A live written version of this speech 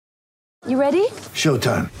You ready?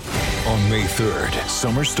 Showtime. On May 3rd,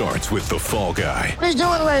 summer starts with The Fall Guy. Let's do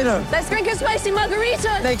it later. Let's drink a spicy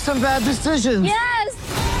margarita. Make some bad decisions.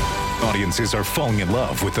 Yes! Audiences are falling in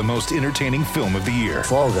love with the most entertaining film of the year.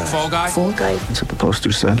 Fall Guy. Fall Guy? Fall Guy. That's what the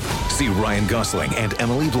poster said. See Ryan Gosling and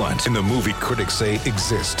Emily Blunt in the movie critics say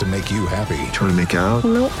exists to make you happy. Trying to make it out?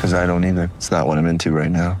 Nope. Because I don't either. It's not what I'm into right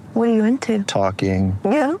now. What are you into? Talking.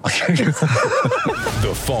 Yeah.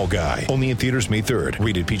 The Fall Guy. Only in theaters May 3rd.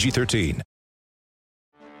 Rated PG-13.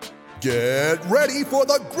 Get ready for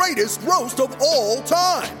the greatest roast of all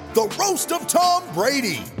time. The Roast of Tom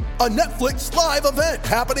Brady. A Netflix live event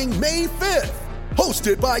happening May 5th.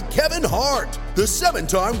 Hosted by Kevin Hart. The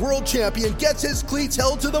 7-time world champion gets his cleats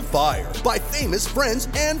held to the fire by famous friends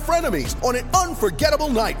and frenemies on an unforgettable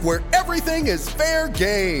night where everything is fair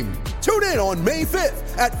game. Tune in on May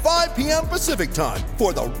 5th at 5 p.m. Pacific time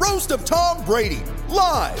for the Roast of Tom Brady.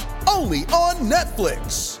 Live only on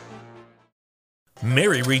Netflix.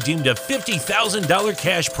 Mary redeemed a $50,000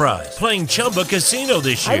 cash prize playing Chumba Casino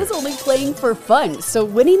this year. I was only playing for fun, so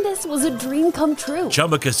winning this was a dream come true.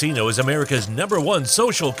 Chumba Casino is America's #1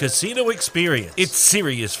 social casino experience. It's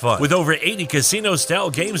serious fun. With over 80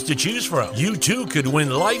 casino-style games to choose from, you too could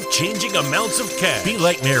win life-changing amounts of cash. Be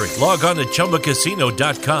like Mary. Log on to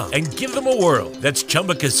ChumbaCasino.com and give them a whirl. That's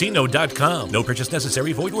ChumbaCasino.com. No purchase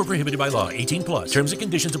necessary. Void or prohibited by law. 18+. Terms and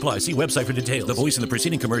conditions apply. See website for details. The voice in the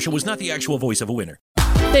preceding commercial was not the actual voice of a winner.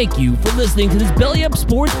 Thank you for listening to this Belly Up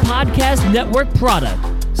Sports Podcast Network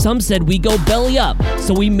product. Some said we go belly up,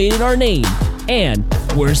 so we made it our name, and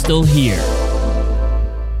we're still here.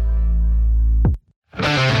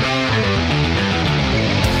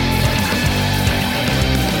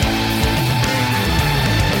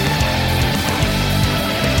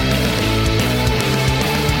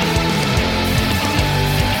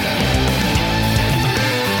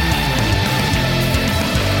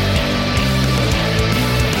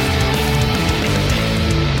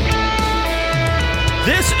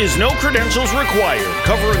 This is No Credentials Required,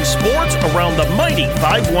 covering sports around the mighty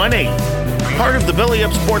 518. Part of the Belly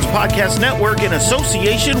Up Sports Podcast Network in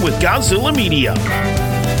association with Godzilla Media.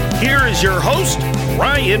 Here is your host,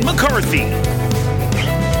 Ryan McCarthy.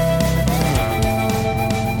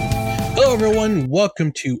 Hello, everyone.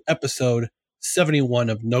 Welcome to episode 71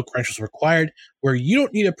 of No Credentials Required, where you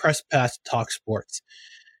don't need a press pass to talk sports.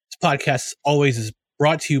 This podcast, as always, is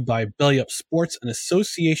brought to you by Belly Up Sports in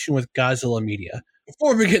association with Godzilla Media.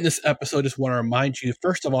 Before we get in this episode, I just want to remind you,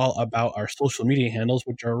 first of all, about our social media handles,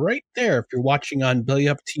 which are right there if you're watching on Belly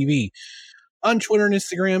Up TV. On Twitter and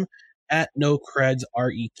Instagram, at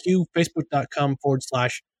NoCredsREQ,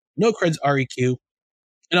 Facebook.com/NoCredsREQ.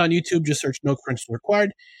 And on YouTube, just search No Credentials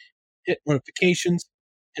Required. Hit notifications,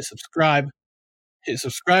 hit subscribe, and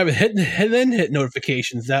then hit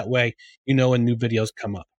notifications. That way, you know when new videos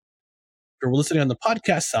come up. If you're listening on the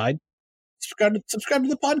podcast side, subscribe to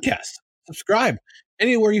the podcast. Subscribe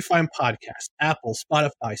anywhere you find podcasts: Apple,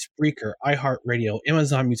 Spotify, Spreaker, iHeartRadio,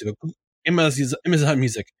 Amazon Music,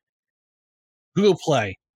 Google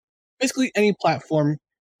Play, basically any platform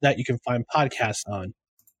that you can find podcasts on.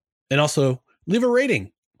 And also leave a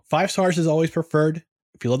rating. 5 stars is always preferred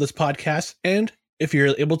if you love this podcast. And if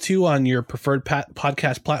you're able to on your preferred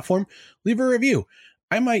podcast platform, leave a review.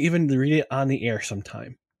 I might even read it on the air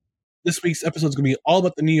sometime. This week's episode is going to be all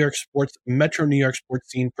about the Metro New York sports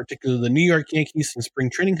scene, particularly the New York Yankees since spring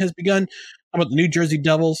training has begun. How about the New Jersey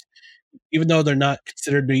Devils? Even though they're not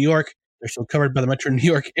considered New York, they're still covered by the Metro New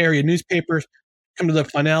York area newspapers. Come to the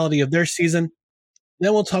finality of their season.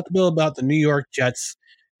 Then we'll talk a bit about the New York Jets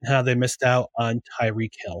and how they missed out on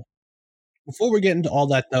Tyreek Hill. Before we get into all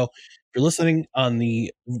that, though, if you're listening on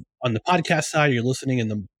the podcast side, you're listening in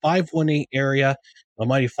the 518 area, the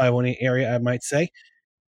mighty 518 area, I might say.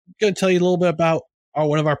 I'm going to tell you a little bit about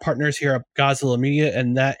one of our partners here at Godzilla Media,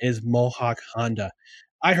 and that is Mohawk Honda.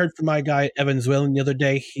 I heard from my guy, Evan Zwilling, the other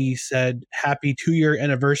day. He said, happy 2-year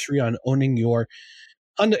anniversary on owning your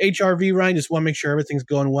Honda HR-V, Ryan. Just want to make sure everything's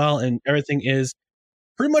going well, and everything is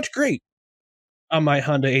pretty much great on my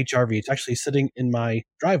Honda HR-V. It's actually sitting in my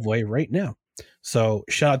driveway right now. So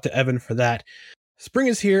shout out to Evan for that. Spring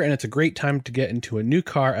is here, and it's a great time to get into a new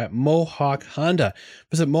car at Mohawk Honda.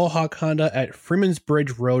 Visit Mohawk Honda at Freeman's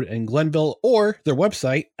Bridge Road in Glenville, or their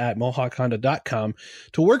website at MohawkHonda.com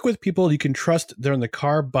to work with people you can trust during the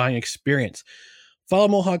car buying experience. Follow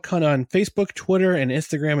Mohawk Honda on Facebook, Twitter, and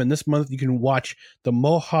Instagram, and this month you can watch the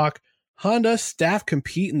Mohawk Honda staff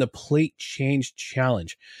compete in the Plate Change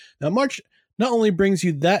Challenge. Now, March not only brings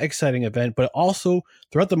you that exciting event, but also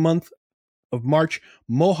throughout the month of March,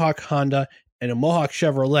 Mohawk Honda and a Mohawk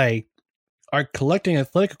Chevrolet are collecting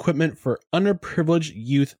athletic equipment for underprivileged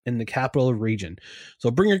youth in the capital region.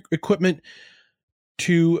 So bring your equipment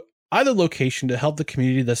to either location to help the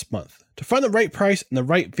community this month. To find the right price and the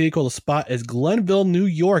right vehicle to spot is Glenville, New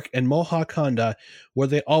York, and Mohawk Honda, where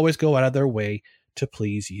they always go out of their way to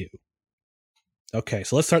please you. Okay,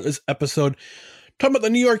 so let's start this episode talking about the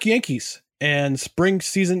New York Yankees. And spring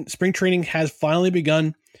training has finally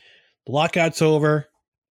begun. The lockout's over.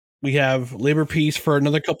 We have labor peace for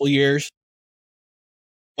another couple of years.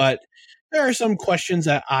 But there are some questions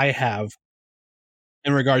that I have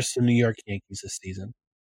in regards to the New York Yankees this season.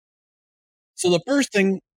 So the first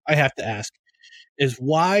thing I have to ask is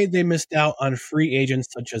why they missed out on free agents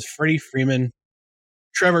such as Freddie Freeman,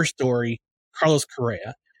 Trevor Story, Carlos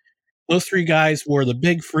Correa. Those three guys were the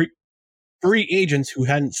big free agents who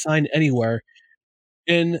hadn't signed anywhere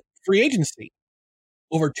in free agency.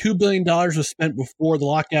 Over $2 billion was spent before the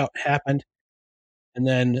lockout happened. And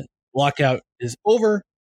then the lockout is over.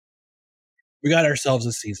 We got ourselves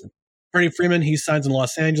a season. Freddie Freeman, he signs in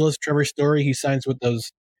Los Angeles. Trevor Story, he signs with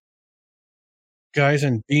those guys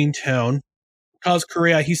in Beantown. Carlos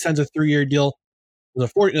Correa, he signs a 3-year deal. A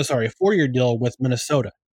 4-year deal with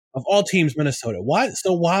Minnesota. Of all teams, Minnesota. Why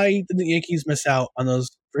did the Yankees miss out on those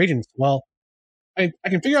free agents? Well, I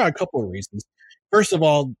can figure out a couple of reasons. First of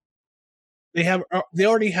all, they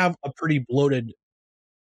already have a pretty bloated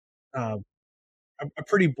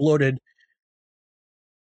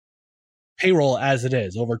payroll as it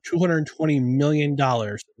is. Over $220 million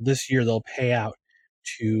this year they'll pay out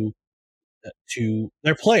to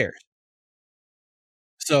their players.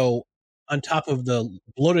 So on top of the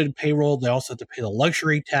bloated payroll, they also have to pay the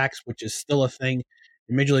luxury tax, which is still a thing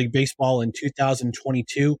in Major League Baseball in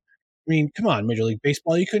 2022. I mean, come on, Major League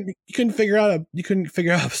Baseball, you couldn't figure out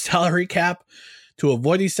a salary cap to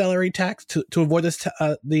avoid these salary tax to avoid this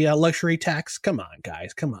the luxury tax. Come on,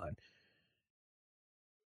 guys, come on.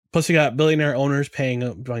 Plus, you got billionaire owners paying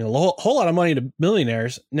a whole lot of money to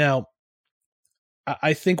millionaires. Now,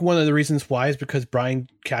 I think one of the reasons why is because Brian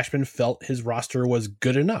Cashman felt his roster was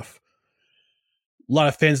good enough. A lot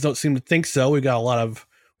of fans don't seem to think so. We've got a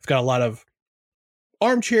lot of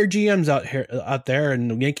armchair GMs out there in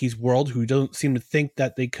the Yankees world who don't seem to think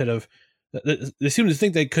that they could have. They seem to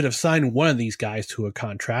think they could have signed one of these guys to a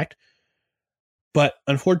contract, but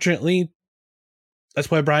unfortunately, that's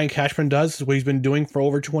what Brian Cashman does. Is what he's been doing for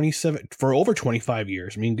over 25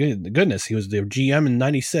 years. I mean, goodness, he was the GM in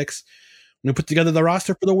 '96 when we put together the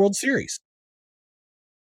roster for the World Series.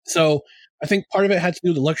 So I think part of it had to do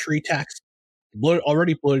with the luxury tax,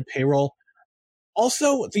 already bloated payroll.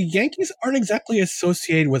 Also, the Yankees aren't exactly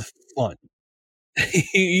associated with fun.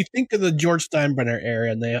 You think of the George Steinbrenner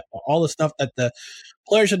era and all the stuff that the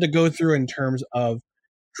players had to go through in terms of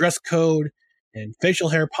dress code and facial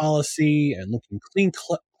hair policy and looking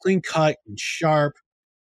clean cut and sharp.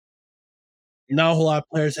 Not a whole lot of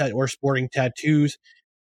players were sporting tattoos.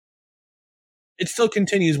 It still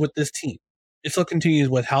continues with this team. It still continues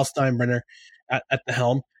with Hal Steinbrenner at the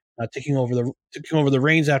helm, taking over the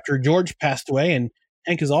reins after George passed away, and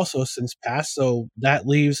Hank has also since passed. So that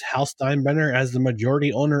leaves Hal Steinbrenner as the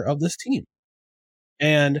majority owner of this team,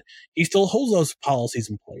 and he still holds those policies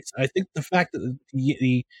in place. I think the fact that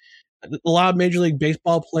a lot of Major League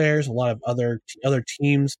Baseball players, a lot of other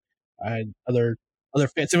teams, other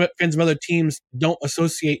fans of other teams don't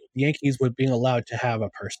associate the Yankees with being allowed to have a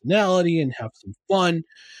personality and have some fun,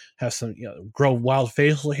 have some grow wild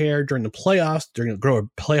facial hair during the playoffs, grow a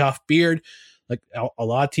playoff beard, like a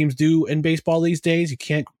lot of teams do in baseball these days. You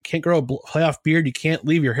can't grow a playoff beard. You can't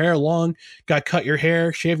leave your hair long. Got to cut your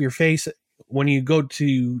hair, shave your face when you go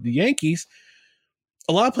to the Yankees.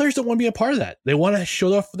 A lot of players don't want to be a part of that. They want to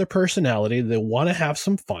show off their personality. They want to have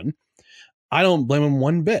some fun. I don't blame them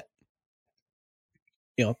one bit.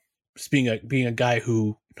 Being a guy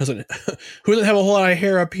who doesn't have a whole lot of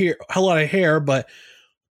hair up here, but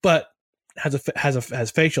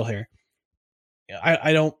has facial hair.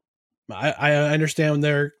 I understand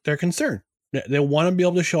their concern. They want to be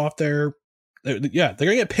able to show off they're going to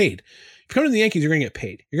get paid. If you come to the Yankees, you're going to get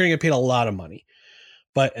paid. You're going to get paid a lot of money,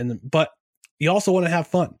 but you also want to have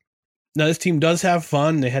fun. Now, this team does have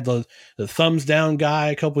fun. They had the thumbs down guy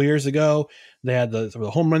a couple of years ago. They had the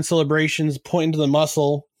home run celebrations pointing to the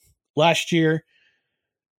muscle last year.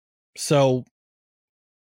 So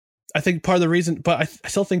I think part of the reason, but I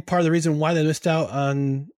still think part of the reason why they missed out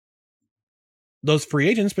on those free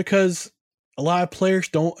agents, because a lot of players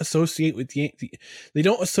don't associate with the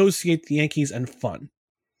Yankees and fun.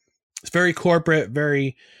 It's very corporate,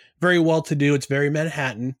 very, very well to do. It's very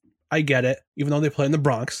Manhattan. I get it, even though they play in the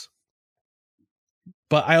Bronx.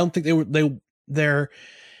 But I don't think they're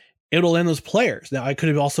able to land those players. Now, it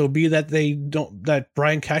could also be that that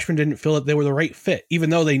Brian Cashman didn't feel that they were the right fit, even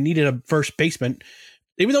though they needed a first baseman.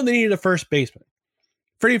 Freddie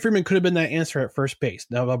Freeman could have been that answer at first base.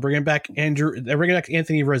 Now they're bringing back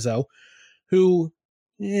Anthony Rizzo, who,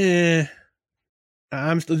 the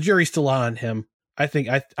jury's still on him. I think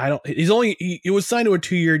he was signed to a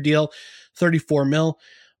 2-year deal, $34 million,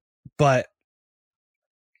 but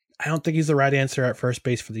I don't think he's the right answer at first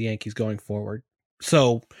base for the Yankees going forward.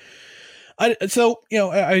 So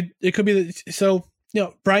it could be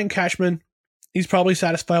Brian Cashman, he's probably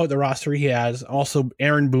satisfied with the roster he has. Also,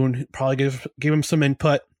 Aaron Boone probably gave him some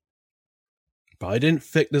input. Probably didn't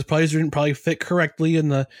fit correctly in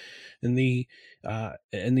the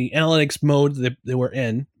analytics mode that they were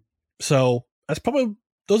in. So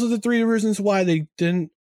those are the 3 reasons why they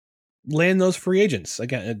didn't land those free agents.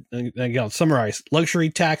 Again, I'll summarize: luxury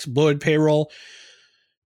tax, bloated payroll,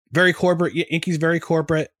 very corporate. Yankees very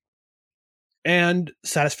corporate, and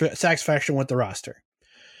satisfaction with the roster.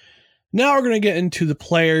 Now we're going to get into the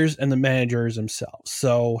players and the managers themselves.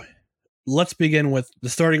 So let's begin with the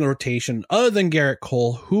starting rotation. Other than Garrett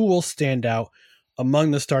Cole, who will stand out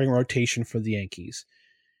among the starting rotation for the Yankees?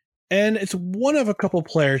 And it's one of a couple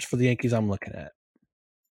players for the Yankees I'm looking at.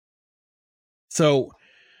 So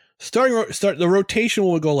the rotation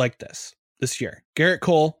will go like this year. Garrett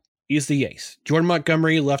Cole, he's the ace. Jordan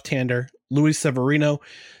Montgomery, left-hander. Luis Severino,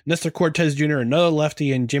 Nestor Cortez Jr., another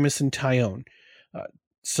lefty, and Jameson Taillon.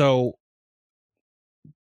 So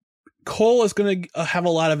Cole is going to have a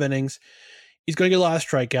lot of innings. He's going to get a lot of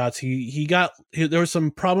strikeouts. There were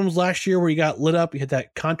some problems last year where he got lit up. He had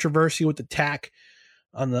that controversy with the tack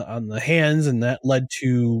on the hands, and that led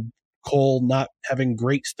to Cole not having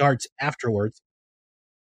great starts afterwards.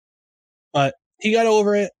 But he got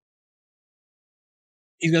over it.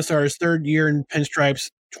 He's going to start his 3rd year in pinstripes,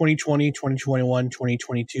 2020, 2021,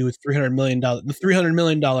 2022, with $300 million. The $300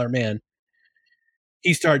 million man.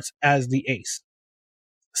 He starts as the ace.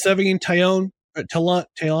 Sevy and Taillon,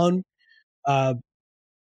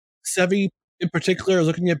 Sevy in particular is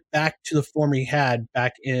looking back to the form he had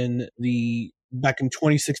back in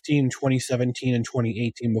 2016, 2017, and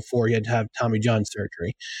 2018 before he had to have Tommy John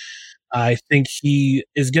surgery. I think he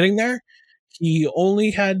is getting there. He was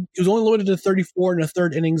only limited to 34 and a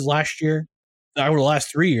third innings last year. Over the last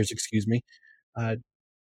 3 years, excuse me.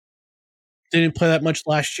 Didn't play that much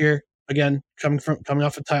last year. Again, coming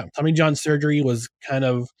off of Tommy John surgery was kind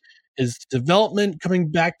of his development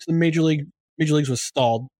coming back to the major leagues was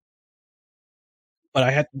stalled. But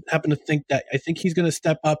I happen to think that I think he's going to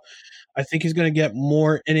step up. I think he's going to get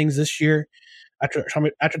more innings this year after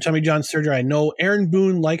Tommy John surgery. I know Aaron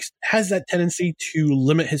Boone has that tendency to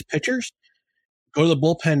limit his pitchers, go to the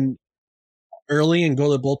bullpen early and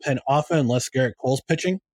go to the bullpen often unless Garrett Cole's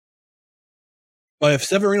pitching. But if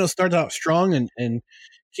Severino starts out strong and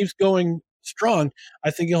keeps going strong,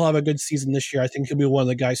 I think he'll have a good season this year. I think he'll be one of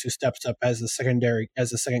the guys who steps up as the second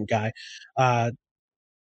guy.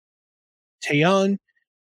 Taillon,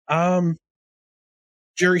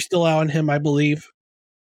 jury's still out on him, I believe.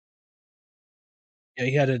 Yeah,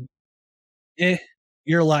 he had a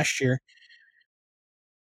year last year.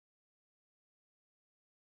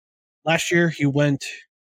 Last year he went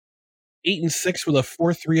 8-6 with a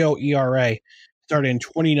 4.30 ERA, started in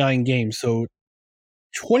 29 games. So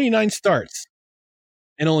 29 starts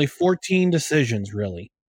and only 14 decisions,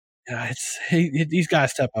 really. He's got to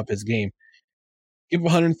step up his game. Give him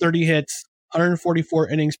 130 hits, 144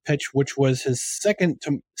 innings pitched, which was his second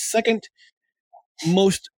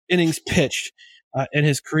most innings pitched in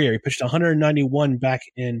his career. He pitched 191 back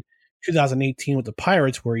in 2018 with the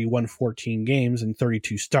Pirates, where he won 14 games and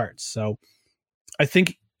 32 starts. So I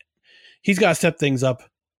think he's got to step things up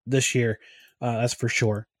this year. That's for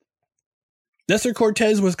sure. Nestor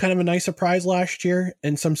Cortez was kind of a nice surprise last year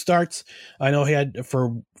in some starts. I know he had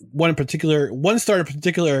for one start in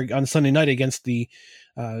particular on Sunday night against the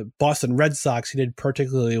Boston Red Sox. He did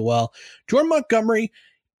particularly well. Jordan Montgomery,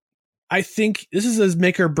 I think this is his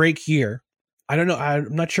make or break year. I don't know.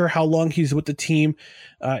 I'm not sure how long he's with the team.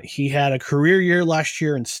 He had a career year last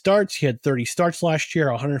year in starts. He had 30 starts last year,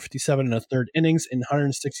 157 and a third innings, and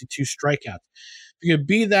 162 strikeouts. If you could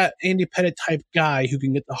be that Andy Pettitte type guy who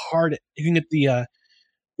can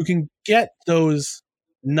get those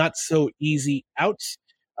not so easy outs,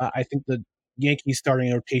 I think the Yankees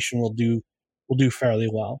starting rotation will do fairly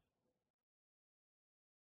well.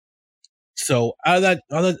 So out of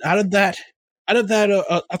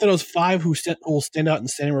those 5 who will stand out in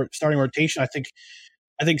the starting rotation, I think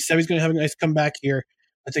Sevy's going to have a nice comeback here.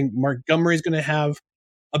 I think Montgomery's going to have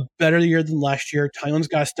a better year than last year. Taillon's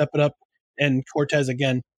got to step it up, and Cortez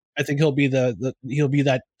again I think he'll be he'll be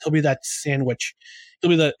that sandwich. He'll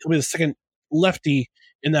be the second lefty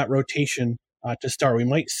in that rotation to start. We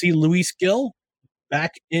might see Luis Gil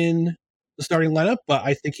back in the starting lineup, but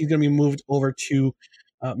I think he's going to be moved over to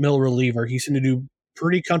middle reliever. He seemed to do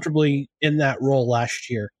pretty comfortably in that role last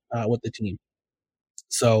year with the team.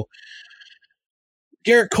 So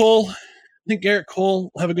Garrett Cole, I think Garrett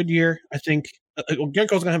Cole will have a good year. I think Garrett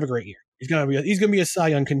Cole's going to have a great year. He's going to be a Cy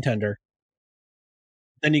Young contender.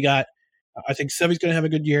 Then you got, I think Sevy's going to have a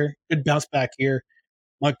good year, good bounce back year.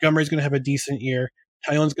 Montgomery's going to have a decent year.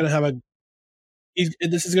 Tyone's going to have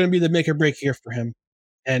this is going to be the make or break year for him.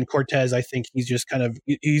 And Cortez, I think he's just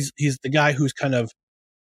he's the guy who's kind of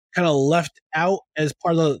left out as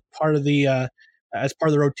part of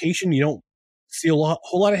the rotation. You don't see a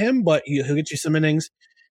whole lot of him, but he'll get you some innings.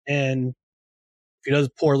 And if he does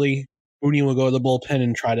poorly, Booney will go to the bullpen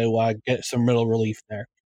and try to get some middle relief there.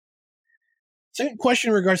 Second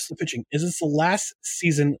question in regards to the pitching. Is this the last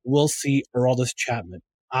season we'll see Aroldis Chapman?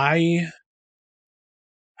 I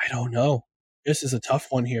don't know. This is a tough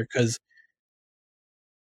one here because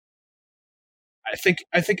I think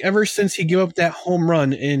ever since he gave up that home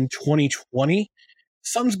run in 2020,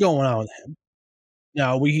 something's going on with him.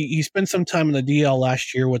 Now, he spent some time in the DL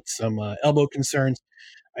last year with some elbow concerns.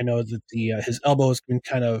 I know that his elbow has been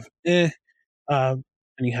kind of and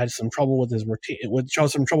he had some trouble with his wrist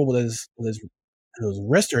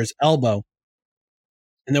or his elbow,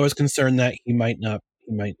 and there was concern that he might not.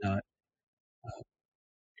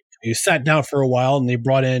 He sat down for a while, and they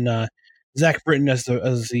brought in Zach Britton as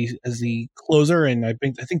the closer, and I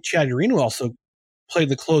think Chad Reno also played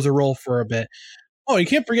the closer role for a bit. Oh, you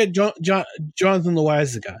can't forget Jonathan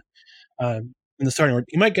Loaizaga in the starting.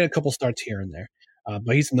 He might get a couple starts here and there,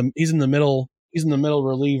 but he's in the middle. He's in the middle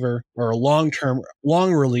reliever or a long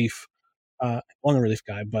relief guy.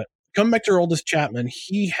 But coming back to Aroldis Chapman,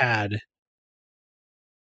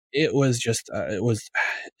 it was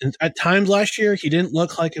at times last year he didn't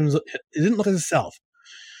look like him. He didn't look himself.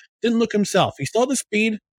 He still had the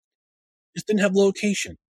speed, just didn't have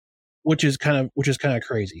location, which is kind of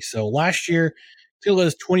crazy. So last year, still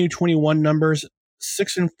his 2021 numbers: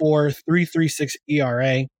 6-4, 3.36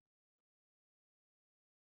 ERA.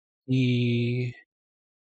 He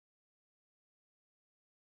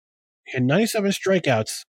had 97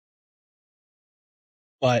 strikeouts,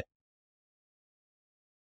 but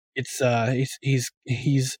it's he's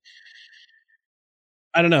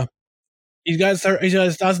I don't know. He got his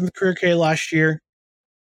 1,000th career K last year,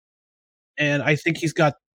 and I think he's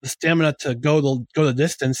got the stamina to go the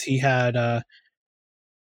distance. He was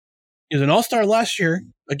an All-Star last year.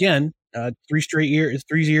 Again, 3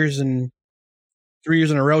 years in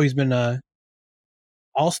a row he's been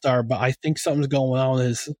All-Star. But I think something's going on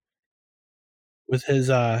with his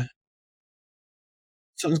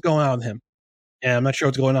something's going on with him, and I'm not sure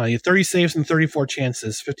what's going on. He had 30 saves and 34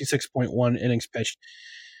 chances, 56.1 innings pitched.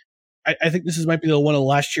 I think this might be one of the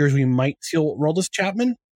last years we might see Aroldis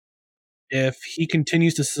Chapman if he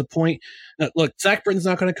continues to disappoint. Now, look, Zach Britton's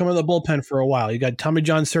not going to come in the bullpen for a while. You got Tommy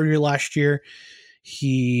John surgery last year.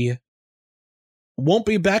 He won't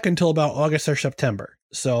be back until about August or September.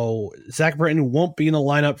 So Zach Britton won't be in the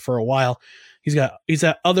lineup for a while. He's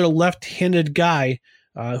that other left-handed guy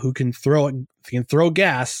who can throw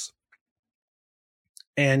gas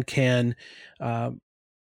and can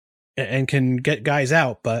get guys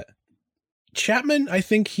out, but Chapman, I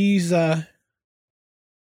think he's going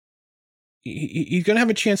to have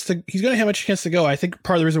a chance to go. I think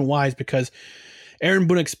part of the reason why is because Aaron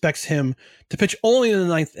Boone expects him to pitch only in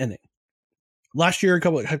the 9th inning. Last year, had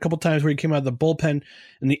a couple times where he came out of the bullpen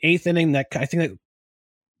in the 8th inning. That I think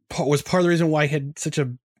that was part of the reason why he had such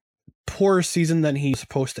a poor season than he's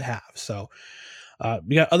supposed to have. So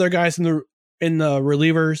we got other guys in the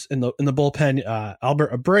relievers in the bullpen.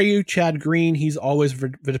 Albert Abreu, Chad Green, he's always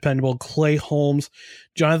dependable. Clay Holmes,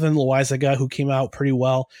 Jonathan Loaizaga, who came out pretty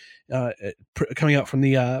well, came out from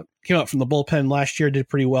the bullpen last year, did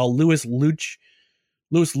pretty well. Lucas Luch,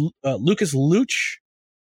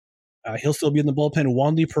 he'll still be in the bullpen.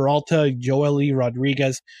 Wandy Peralta, Joely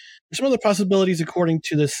Rodriguez. There's some other possibilities according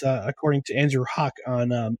to Andrew Hawk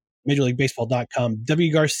on MajorLeagueBaseball.com.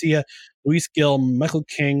 W. Garcia, Luis Gil, Michael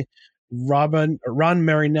King, Ron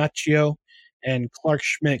Marinaccio, and Clark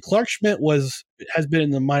Schmidt. Clark Schmidt has been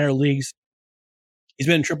in the minor leagues. He's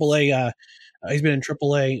been in AAA. He's been in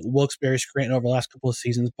AAA Wilkes-Barre Scranton over the last couple of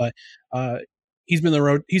seasons, but he's been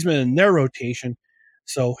in their rotation,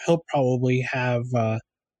 so he'll probably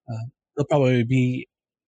be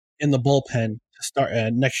in the bullpen to start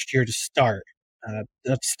next year. Not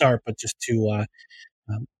to start, but just to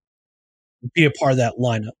be a part of that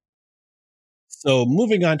lineup. So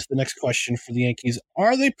moving on to the next question for the Yankees,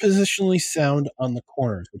 are they positionally sound on the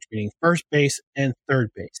corners, which meaning first base and third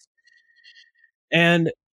base? And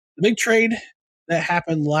the big trade that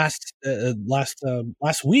happened last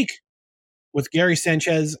week with Gary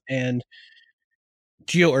Sanchez and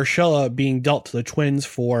Gio Urshela being dealt to the Twins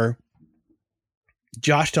for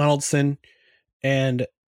Josh Donaldson and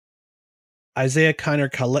Isaiah Kiner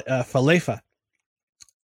Falefa.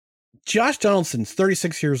 Josh Donaldson's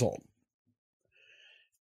 36 years old.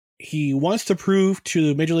 He wants to prove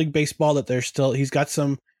to Major League Baseball that he's got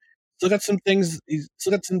some things, he's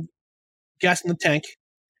still got some gas in the tank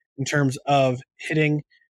in terms of hitting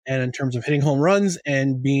and in terms of hitting home runs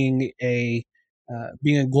and being a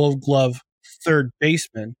Gold Glove third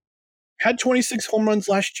baseman. Had 26 home runs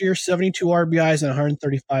last year, 72 RBIs in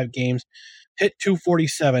 135 games, hit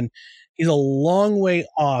 247. He's a long way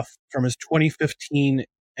off from his 2015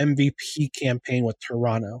 MVP campaign with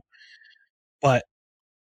Toronto, but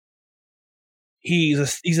he's a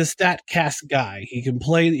StatCast guy. He can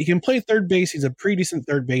play third base. He's a pretty decent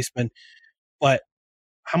third baseman, but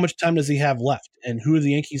how much time does he have left? And who do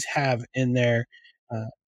the Yankees have in their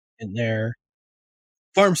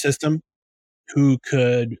farm system who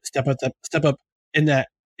could step up in that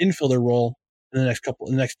infielder role in the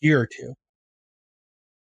next year or two?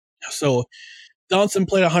 So Donaldson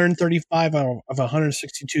played 135 out of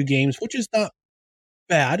 162 games, which is not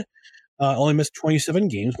bad. Only missed 27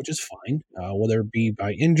 games, which is fine, whether it be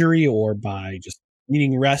by injury or by just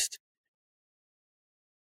needing rest.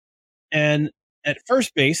 And at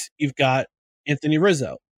first base, you've got Anthony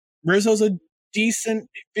Rizzo. Rizzo's a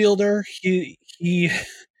decent fielder.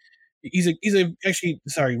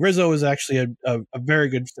 Rizzo is actually a very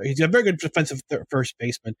good. He's a very good defensive first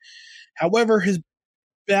baseman. However, his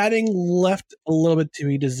batting left a little bit to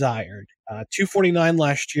be desired. 249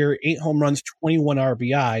 last year, 8 home runs, 21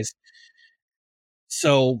 RBIs.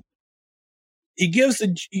 So he gives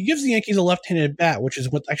the Yankees a left-handed bat, which is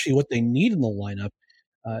what they need in the lineup.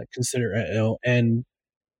 And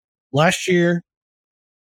last year,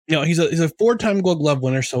 he's a 4-time Gold Glove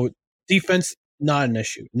winner, so defense not an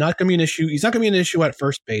issue. Not going to be an issue. He's not going to be an issue at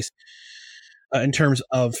first base in terms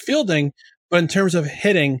of fielding, but in terms of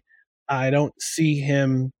hitting, I don't see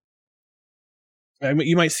him. I mean,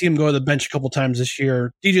 you might see him go to the bench a couple times this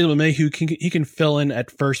year. DJ LeMahieu can fill in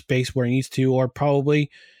at first base where he needs to, or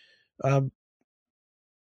probably, so.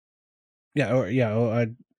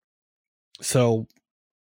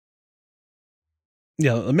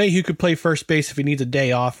 Yeah, LeMahieu could play first base if he needs a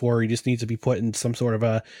day off, or he just needs to be put in some sort of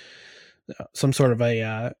a if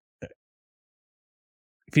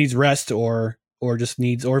he needs rest or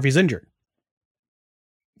if he's injured.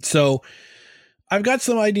 So I've got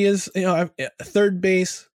some ideas. Third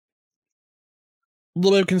base, a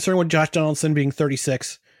little bit of concern with Josh Donaldson being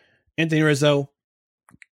 36. Anthony Rizzo,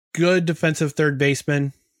 good defensive third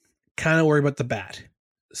baseman. Kind of worried about the bat.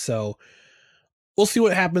 So we'll see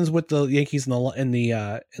what happens with the Yankees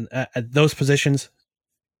at those positions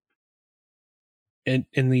in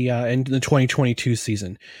the 2022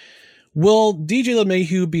 season. Will DJ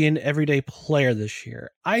LeMahieu be an everyday player this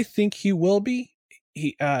year? I think he will be.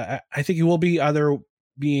 I think he will be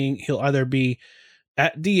he'll either be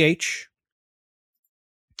at DH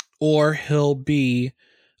or he'll be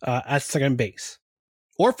at second base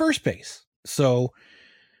or first base. So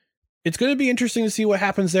it's going to be interesting to see what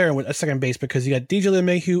happens there at second base, because you got DJ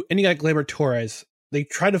LeMahieu and you got Gleyber Torres. They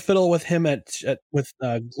tried to fiddle with him with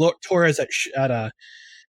Torres at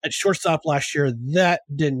shortstop last year. That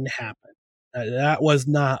didn't happen. That was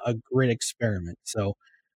not a great experiment. So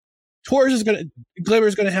Gleyber is going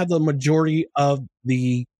to have the majority of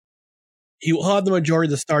the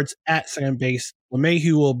starts at second base.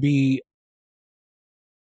 LeMahieu will be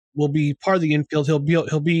part of the infield. He'll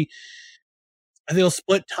be. I think he'll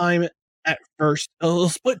split time at first. He'll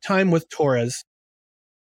split time with Torres,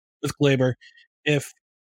 with Gleyber. If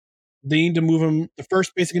they need to move him to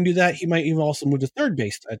first base, he can do that. He might even also move to third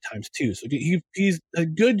base at times too. So he's a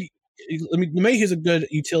good. LeMahieu's a good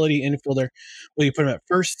utility infielder. Whether you put him at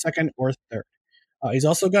first, second, or third. He's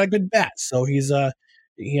also got a good bat. So he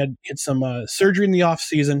had some surgery in the off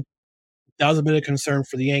season. That was a bit of concern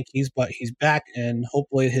for the Yankees, but he's back, and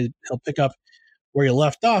hopefully he'll pick up where he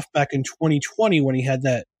left off back in 2020 when he had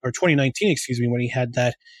that, or 2019, when he had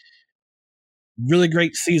that really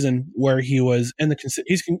great season where he was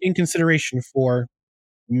he's in consideration for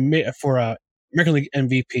American League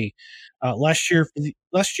MVP. Last year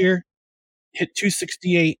hit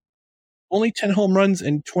 268, only 10 home runs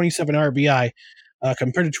and 27 RBI,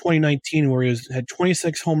 compared to 2019 where he had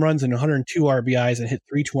 26 home runs and 102 RBIs and hit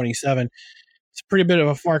 327. It's a pretty bit of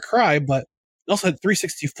a far cry, but also had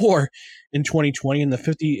 364 in 2020 in the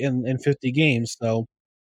 50 games. So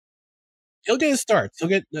he'll get his starts.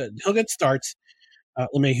 He'll get starts.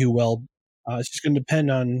 LeMahieu will. It's just going to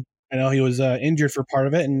depend on. I know he was injured for part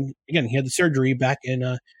of it, and again, he had the surgery back in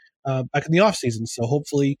the off season. So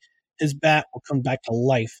hopefully, his bat will come back to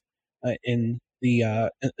life in the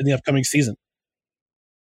upcoming season.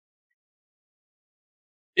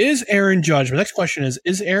 Is Aaron Judge? My next question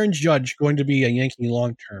is Aaron Judge going to be a Yankee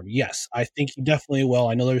long term? Yes, I think he definitely will.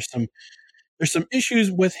 I know there's some issues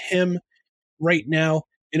with him right now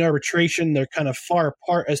in arbitration. They're kind of far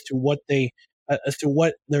apart as to what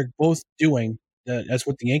they're both doing. As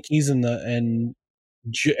what the Yankees and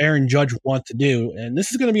Aaron Judge want to do, and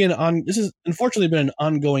this is going to be this has unfortunately been an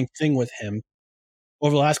ongoing thing with him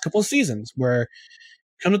over the last couple of seasons, where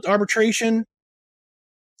comes with arbitration.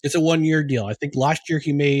 It's a 1-year deal. I think last year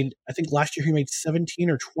he made 17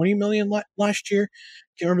 or 20 million last year.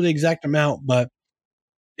 Can't remember the exact amount, but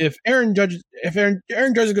if Aaron Judge is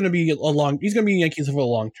going to be he's going to be Yankees for the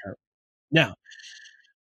long term. Now,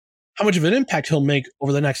 how much of an impact he'll make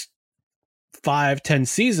over the next 5-10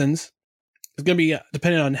 seasons is going to be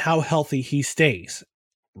dependent on how healthy he stays.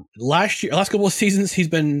 Last couple of seasons, he's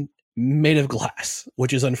been made of glass,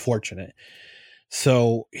 which is unfortunate.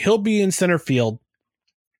 So he'll be in center field.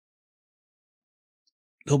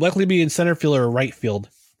 He'll likely be in center field or right field.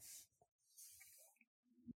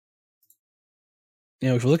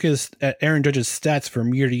 If you look at Aaron Judge's stats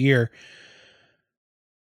from year to year,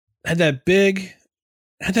 had that big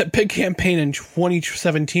campaign in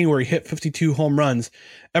 2017 where he hit 52 home runs.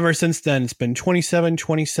 Ever since then, it's been 27,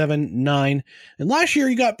 27, 9. And last year,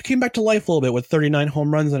 he came back to life a little bit with 39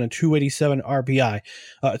 home runs and a 287 RBI,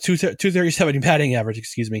 237 batting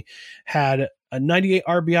average, had a 98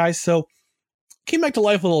 RBI. So came back to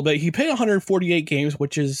life a little bit. He played 148 games,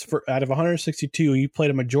 which is out of 162. He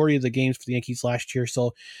played a majority of the games for the Yankees last year.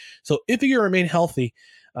 So if he can remain healthy,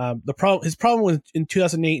 his problem in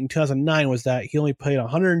 2008 and 2009 was that he only played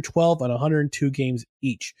 112 and 102 games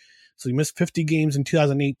each. So he missed 50 games in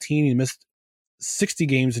 2018. He missed 60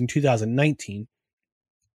 games in 2019,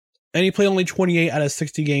 and he played only 28 out of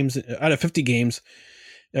 50 games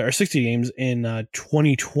or 60 games in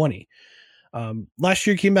 2020. Last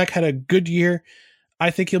year, he came back, had a good year. I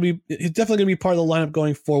think he's definitely going to be part of the lineup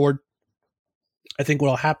going forward. I think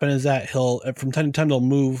what'll happen is that from time to time he'll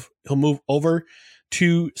move over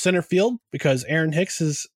to center field because Aaron Hicks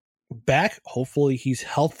is back. Hopefully he's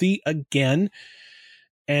healthy again,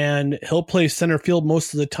 and he'll play center field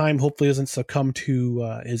most of the time. Hopefully he doesn't succumb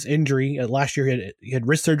to his injury. Last year he had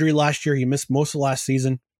wrist surgery last year. He missed most of last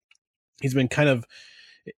season. Hicks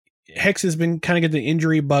has been kind of getting the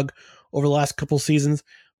injury bug over the last couple seasons,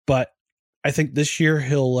 but I think this year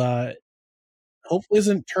he'll hopefully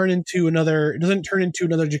doesn't turn into another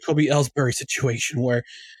Jacoby Ellsbury situation where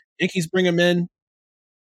Yankees bring him in.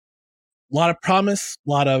 A lot of promise,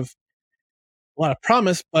 but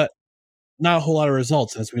not a whole lot of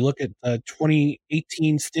results. As we look at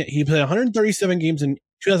 2018, he played 137 games in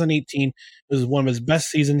 2018. This is one of his best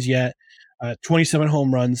seasons yet. 27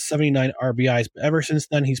 home runs, 79 RBIs. But ever since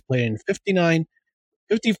then, he's played in 59,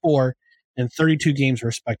 54, and 32 games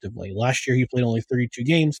respectively. Last year, he played only 32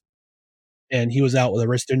 games, and he was out with a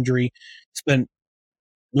wrist injury. Spent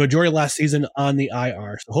the majority of last season on the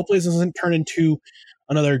IR. So hopefully this doesn't turn into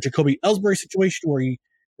another Jacoby Ellsbury situation where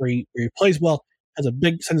he plays well,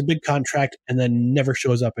 signs a big contract, and then never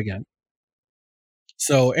shows up again.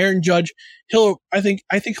 So Aaron Judge, I think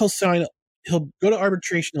he'll go to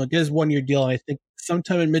arbitration. He'll get his 1-year deal, and I think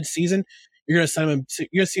sometime in mid-season you're going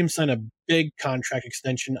to see him sign a big contract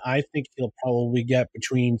extension. I think he'll probably get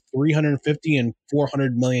between $350 and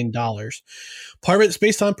 $400 million. Part of it's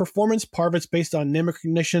based on performance. Part of it's based on name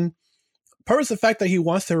recognition. Part of it's the fact that he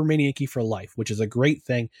wants to remain Yankee for life, which is a great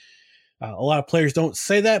thing. A lot of players don't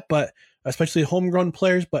say that, but especially homegrown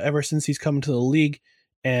players. But ever since he's come to the league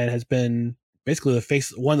and has been basically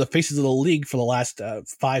one of the faces of the league for the last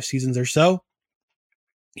 5 seasons or so,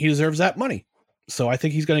 he deserves that money. So I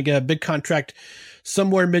think he's going to get a big contract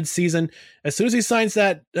somewhere mid-season. As soon as he signs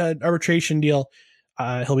that arbitration deal,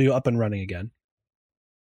 he'll be up and running again.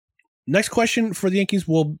 Next question for the Yankees: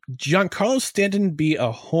 will Giancarlo Stanton be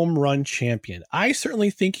a home run champion? I certainly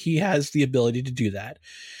think he has the ability to do that.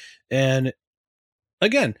 And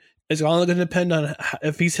again, it's all going to depend on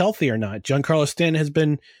if he's healthy or not. Giancarlo Stanton has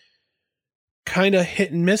been kind of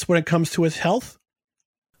hit and miss when it comes to his health.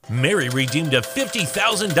 Mary redeemed a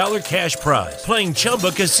 $50,000 cash prize playing Chumba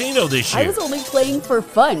Casino this year. I was only playing for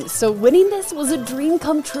fun, so winning this was a dream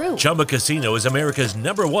come true. Chumba Casino is America's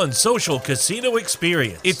 #1 social casino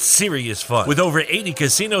experience. It's serious fun. With over 80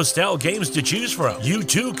 casino-style games to choose from, you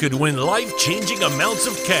too could win life-changing amounts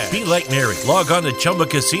of cash. Be like Mary. Log on to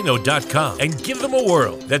ChumbaCasino.com and give them a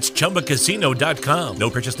whirl. That's ChumbaCasino.com. No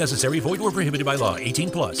purchase necessary. Void where prohibited by law.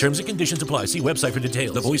 18+. Terms and conditions apply. See website for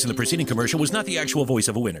details. The voice in the preceding commercial was not the actual voice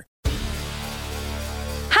of a winner.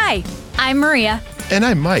 Hi, I'm Maria. And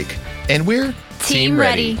I'm Mike. And we're Team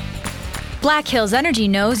Ready. Black Hills Energy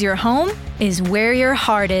knows your home is where your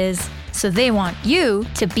heart is, so they want you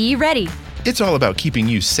to be ready. It's all about keeping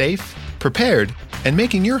you safe, prepared, and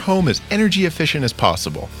making your home as energy efficient as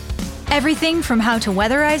possible. Everything from how to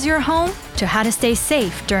weatherize your home to how to stay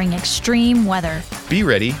safe during extreme weather. Be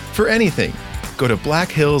ready for anything. Go to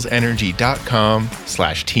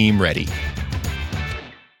blackhillsenergy.com/team ready.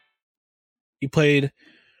 He played,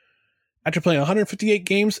 after playing 158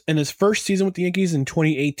 games in his first season with the Yankees in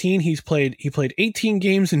 2018, he played 18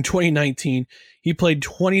 games in 2019. He played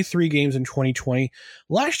 23 games in 2020.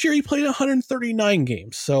 Last year, he played 139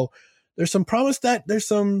 games. So there's some promise that there's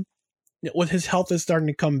some, with his health is starting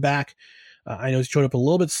to come back. I know he showed up a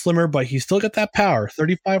little bit slimmer, but he's still got that power.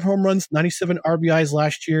 35 home runs, 97 RBIs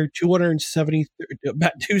last year,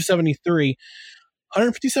 273.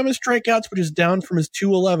 157 strikeouts, which is down from his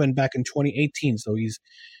 211 back in 2018. So he's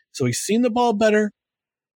seen the ball better.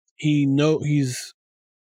 He's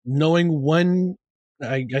knowing when.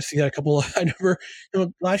 I guess he had a couple.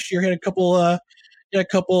 Last year he had a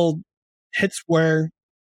couple hits where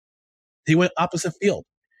he went opposite field.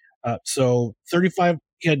 So 35.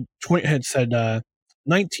 He had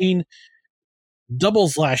 19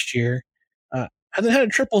 doubles last year. Hasn't had a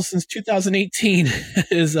triple since 2018.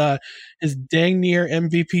 His dang near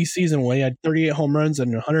MVP season when he had 38 home runs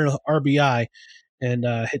and 100 RBI and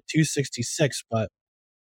hit 266. But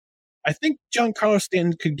I think Giancarlo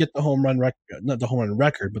Stanton could get the home run record, not the home run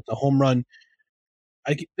record, but the home run.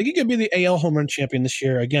 I think he could be the AL home run champion this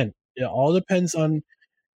year. Again, it all depends on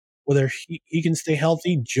whether he can stay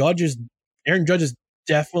healthy. Aaron Judge is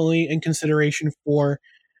definitely in consideration for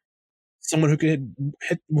someone who could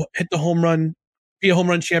hit the home run, be a home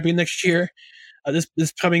run champion next year, this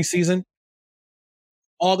coming season.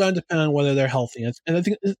 All going to depend on whether they're healthy, and I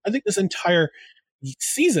think this entire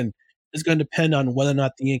season is going to depend on whether or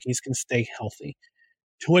not the Yankees can stay healthy.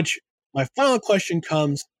 To which my final question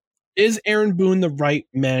comes: is Aaron Boone the right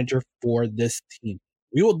manager for this team?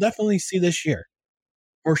 We will definitely see this year,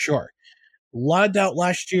 for sure. A lot of doubt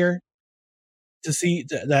last year to see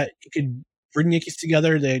that he could bring the Yankees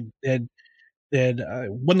together. They had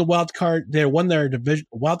won the wild card. They won their division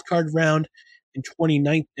wild card round in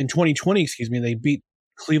 2020. They beat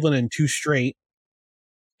Cleveland in 2 straight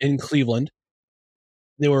in Cleveland.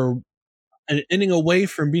 They were an inning away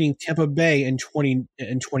from beating Tampa Bay in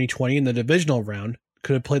 2020 in the divisional round.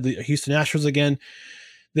 Could have played the Houston Astros again.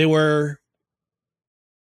 They were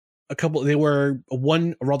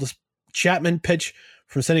one Aroldis Chapman pitch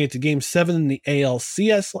from sending it to Game 7 in the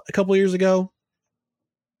ALCS a couple years ago.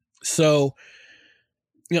 So,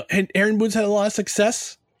 Aaron Boone's had a lot of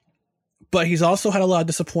success, but he's also had a lot of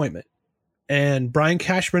disappointment. And Brian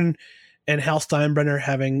Cashman and Hal Steinbrenner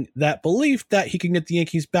having that belief that he can get the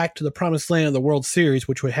Yankees back to the promised land of the World Series,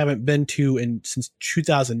 which we haven't been to since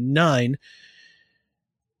 2009.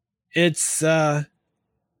 It's going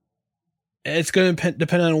to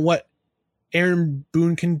depend on what Aaron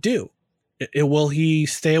Boone can do. Will he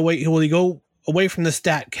stay away? Will he go away from the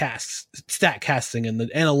stat casting and the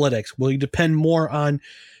analytics? Will he depend more on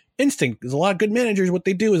instinct? Because a lot of good managers, what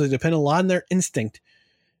they do is they depend a lot on their instinct.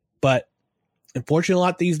 But unfortunately, a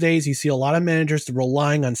lot these days, you see a lot of managers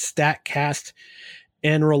relying on StatCast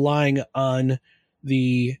and relying on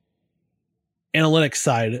the analytics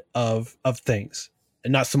side of things,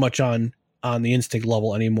 and not so much on the instinct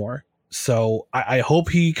level anymore. So I hope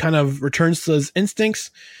he kind of returns to his instincts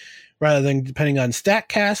rather than depending on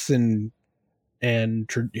StatCast and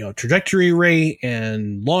trajectory rate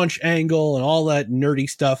and launch angle and all that nerdy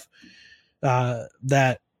stuff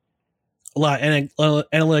that a lot of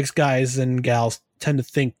analytics guys and gals tend to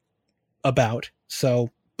think about. So,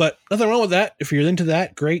 but nothing wrong with that. If you're into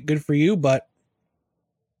that, great, good for you. But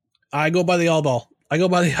I go by the eyeball. I go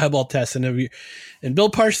by the eyeball test. And Bill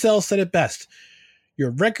Parcells said it best: your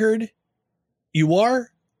record, you are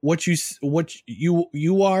what you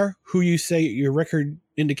are who you say. Your record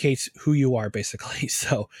indicates who you are, basically.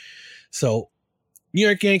 So New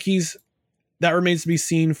York Yankees, that remains to be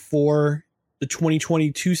seen for the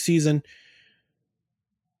 2022 season.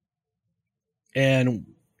 And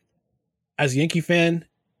as a Yankee fan,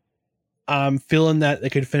 I'm feeling that they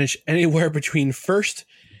could finish anywhere between 1st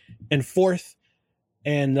and 4th,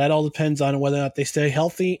 and that all depends on whether or not they stay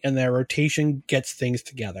healthy and their rotation gets things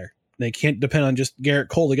together. They can't depend on just Garrett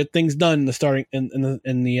Cole to get things done in the starting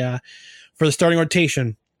for the starting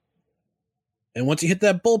rotation. And once you hit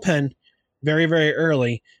that bullpen very, very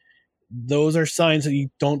early, those are signs that you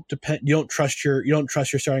don't trust your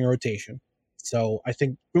starting rotation. So I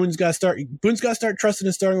think Boone's got to start trusting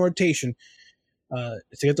his starting rotation to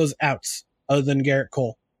get those outs. Other than Garrett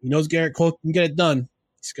Cole, he knows Garrett Cole can get it done.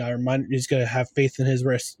 He's got to have faith in his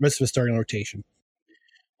rest of his starting rotation.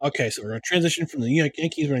 Okay, so we're going to transition from the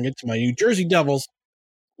Yankees. We're going to get to my New Jersey Devils.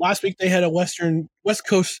 Last week they had a West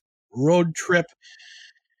Coast road trip.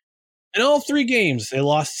 In all 3 games, they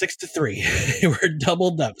lost 6-3. They were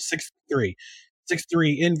doubled up, 6-3.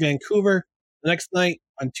 6-3 in Vancouver. The next night,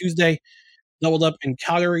 on Tuesday, doubled up in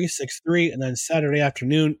Calgary, 6-3. And then Saturday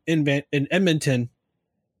afternoon in Edmonton,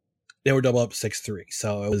 they were doubled up 6-3.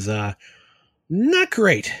 So it was not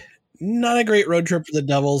great. Not a great road trip for the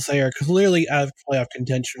Devils. They are clearly out of playoff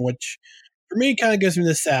contention, which for me kind of gives me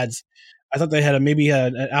the sads. I thought they had maybe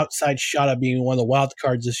an outside shot at being one of the wild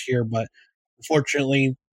cards this year, but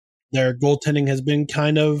unfortunately, their goaltending has been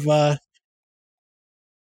kind of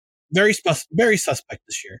very suspect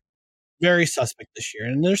this year. Very suspect this year.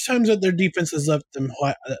 And there's times that their defense has left their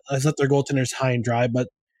goaltenders high and dry, but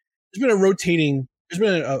there's been a rotating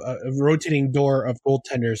door of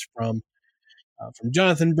goaltenders from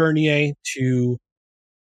Jonathan Bernier to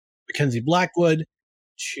Mackenzie Blackwood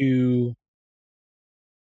to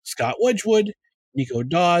Scott Wedgwood, Nico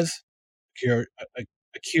Dawes,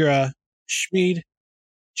 Akira Schmid,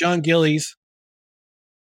 John Gillies,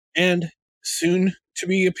 and soon to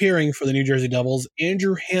be appearing for the New Jersey Devils,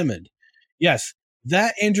 Andrew Hammond. Yes,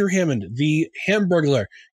 that Andrew Hammond, the Hamburglar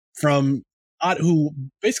from who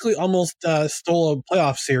basically almost stole a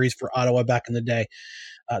playoff series for Ottawa back in the day.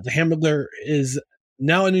 The Hamburglar is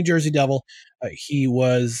now a New Jersey Devil. He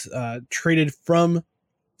was traded from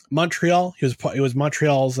Montreal. He was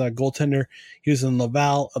Montreal's goaltender. He was in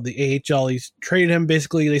Laval of the AHL. He's traded him.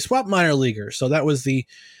 Basically, they swapped minor leaguers. So that was the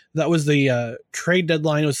trade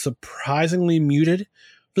deadline. It was surprisingly muted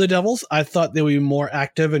for the Devils. I thought they would be more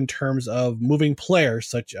active in terms of moving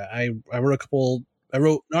players. I wrote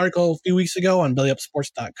an article a few weeks ago on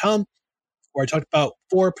BellyUpSports.com where I talked about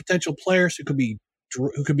 4 potential players who could be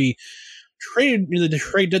traded near the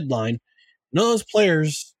trade deadline. None of those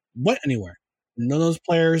players went anywhere. None of those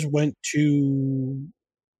players went to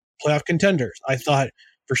playoff contenders. I thought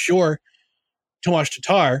for sure Tomas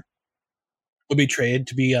Tatar would be traded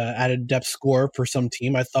to be added depth scorer for some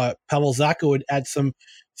team. I thought Pavel Zacha would add some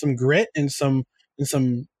grit and some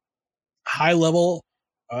high level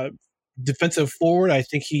defensive forward. I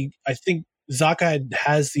think Zacha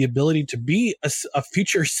has the ability to be a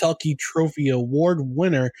future Selke Trophy Award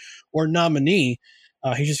winner or nominee.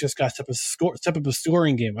 He just got to step up a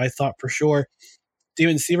scoring game. I thought for sure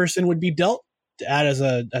Steven Severson would be dealt to add as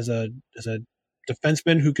a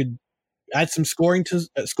defenseman who could add some scoring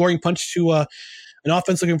punch to an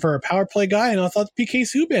offense looking for a power play guy. And I thought PK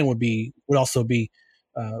Subban would also be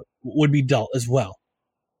dealt as well.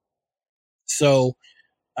 So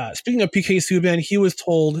speaking of PK Subban, he was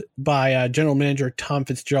told by general manager Tom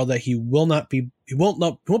Fitzgerald that he won't be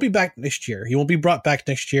back next year. He won't be brought back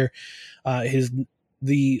next year.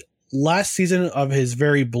 The last season of his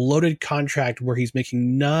very bloated contract, where he's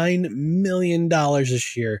making $9 million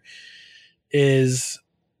this year, is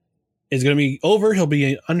going to be over. He'll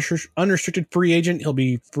be an unrestricted free agent. He'll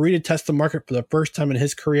be free to test the market for the first time in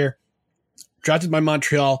his career. Drafted by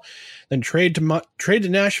Montreal, then traded to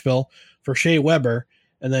Nashville for Shea Weber,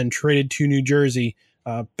 and then traded to New Jersey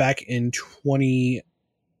back in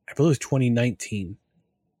 2019.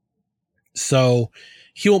 So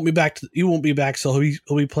he won't be back. So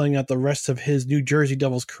he'll be playing out the rest of his New Jersey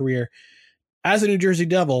Devils career as a New Jersey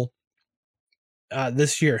Devil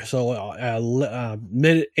this year. So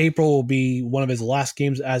mid-April will be one of his last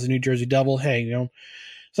games as a New Jersey Devil. Hey,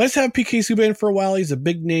 it's nice to have PK Subban for a while. He's a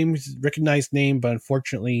big name, he's a recognized name, but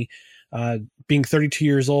unfortunately, being 32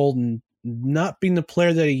 years old and not being the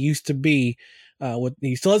player that he used to be,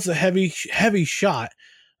 he still has a heavy shot,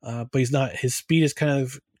 but he's not. His speed has kind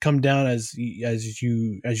of come down as every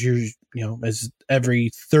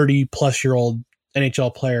 30-plus-year-old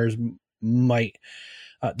NHL players might.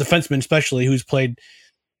 Defenseman, especially, who's played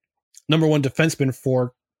number 1 defenseman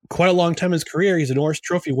for quite a long time in his career. He's a Norris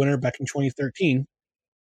Trophy winner back in 2013.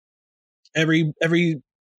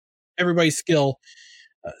 Everybody's skill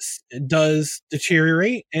does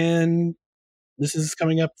deteriorate, and this is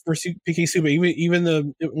coming up for PK Subban. Even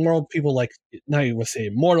the moral people, like, not even say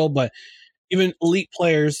immortal, but even elite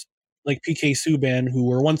players like PK Subban, who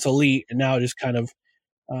were once elite and now just kind of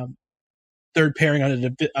third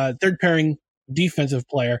pairing defensive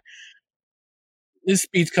player. His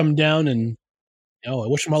speed's come down, and I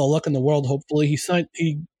wish him all the luck in the world. Hopefully, he signed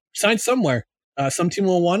somewhere. Some team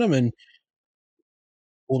will want him, and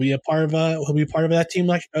will be a part of that team,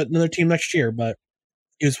 another team next year. But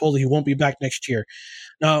he was told he won't be back next year.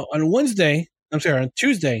 Now on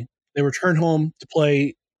Tuesday, they return home to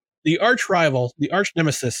play the arch rival, the arch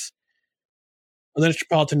nemesis of the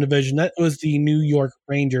Metropolitan Division. That was the New York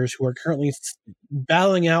Rangers, who are currently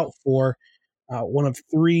battling out for one of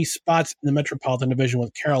 3 spots in the Metropolitan Division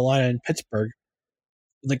with Carolina and Pittsburgh.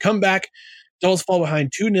 They come back, Devils fall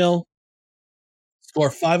behind 2-0,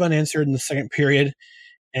 score 5 unanswered in the second period,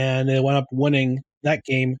 and they wound up winning that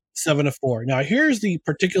game 7-4. Now, here's the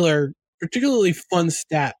particularly fun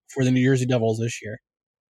stat for the New Jersey Devils this year.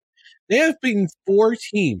 They have beaten 4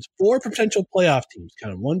 potential playoff teams,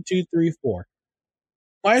 count them 1, 2, 3, 4,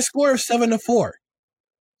 by a score of 7-4.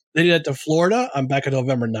 They did that to Florida back on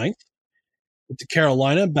November 9th, to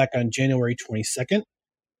Carolina back on January 22nd,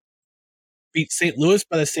 beat St. Louis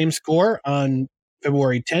by the same score on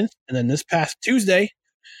February 10th, and then this past Tuesday,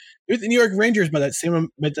 beat the New York Rangers by that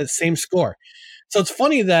same score. So it's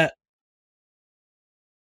funny that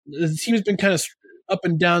the team's been kind of up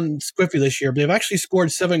and down squiffy this year, but they've actually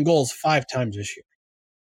scored 7 goals 5 times this year.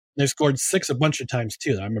 They've scored 6 a bunch of times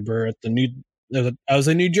too. I remember I was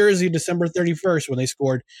in New Jersey December 31st when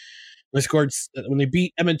they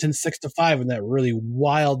beat Edmonton 6-5 in that really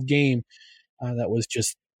wild game. That was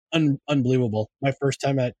just unbelievable. My first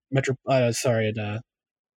time at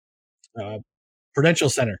Prudential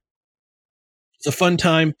Center. It's a fun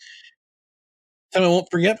time. Time I won't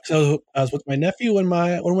forget because I was with my nephew and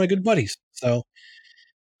one of my good buddies. So,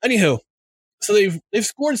 anywho, they've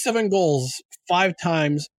scored 7 goals 5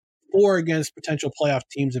 times, 4 against potential playoff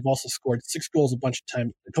teams. They've also scored 6 goals a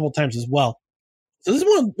couple times as well. So this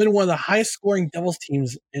has been one of the highest scoring Devils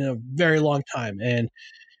teams in a very long time. And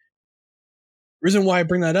the reason why I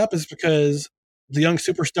bring that up is because the young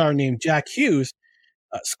superstar named Jack Hughes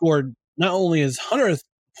scored not only his 100th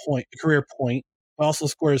career point, but also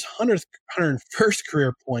scored his 101st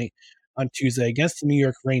career point on Tuesday against the New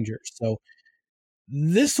York Rangers. So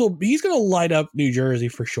he's going to light up New Jersey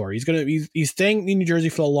for sure. He's staying in New Jersey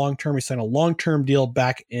for the long term. He signed a long-term deal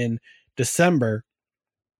back in December,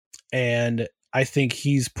 and I think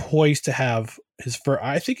he's poised to have his first.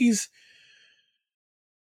 I think he's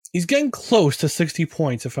getting close to 60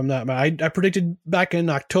 points. If I'm not, I predicted back in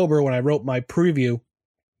October when I wrote my preview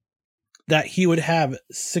that he would have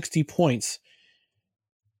 60 points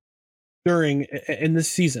in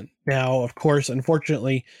this season. Now, of course,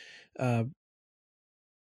 unfortunately,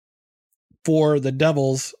 for the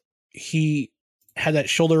Devils, he had that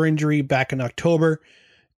shoulder injury back in October,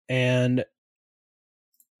 and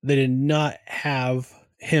they did not have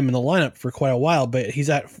him in the lineup for quite a while. But he's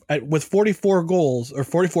with 44 goals or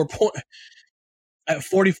 44 points at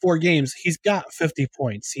 44 games. He's got 50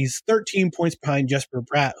 points. He's 13 points behind Jesper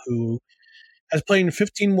Bratt, who has played in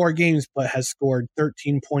 15 more games but has scored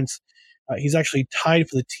 13 points. He's actually tied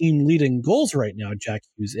for the team leading goals right now. Jack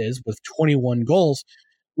Hughes is with 21 goals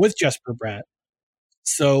with Jesper Bratt.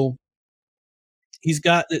 So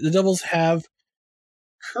the Devils have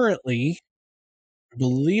currently, I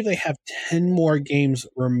believe they have 10 more games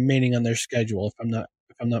remaining on their schedule, if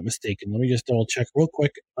I'm not mistaken. Let me just double check real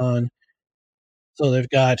quick so they've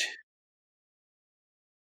got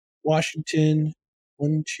Washington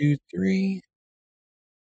 1, 2, 3,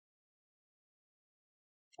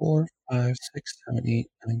 4, 5, 6, 7, 8,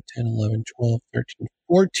 9, 10, 11, 12, 13,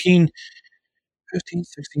 14, 15,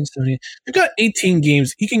 16, 17. They've got 18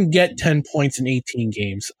 games. He can get 10 points in 18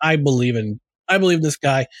 games. I believe this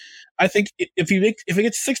guy. I think if he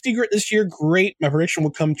gets 60 this year, great. My prediction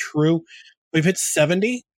will come true. But if it's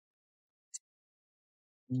 70,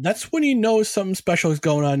 that's when you know something special is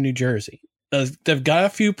going on in New Jersey. They've got a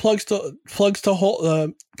few holes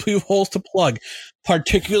to plug,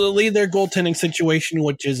 particularly their goaltending situation,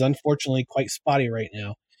 which is unfortunately quite spotty right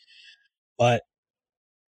now. But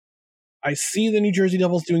I see the New Jersey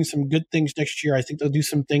Devils doing some good things next year. I think they'll do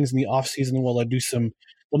some things in the offseason where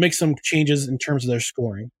they'll make some changes in terms of their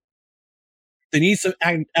scoring. They need to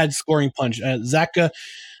add scoring punch. Pavel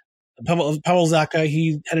Zacha,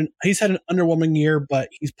 he's had an underwhelming year, but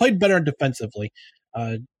he's played better defensively.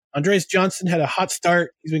 Andreas Johnson had a hot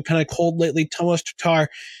start. He's been kind of cold lately. Tomas Tatar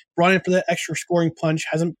brought in for that extra scoring punch.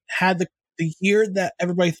 Hasn't had the year that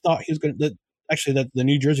everybody thought he was going to. Actually, that the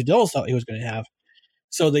New Jersey Devils thought he was going to have.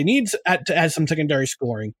 So they need to add some secondary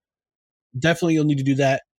scoring. Definitely, you'll need to do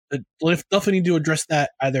that. They'll definitely need to address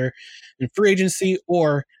that either in free agency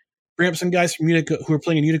or bring up some guys from Utica who are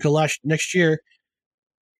playing in Utica next year.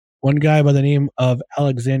 One guy by the name of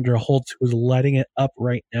Alexander Holtz, who's lighting it up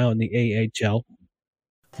right now in the AHL.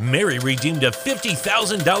 Mary redeemed a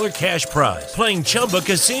 $50,000 cash prize playing Chumba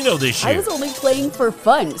Casino this year. I was only playing for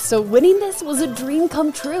fun, so winning this was a dream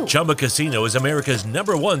come true. Chumba Casino is America's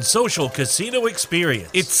 #1 social casino experience.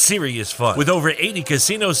 It's serious fun. With over 80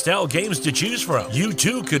 casino-style games to choose from, you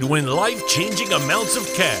too could win life-changing amounts of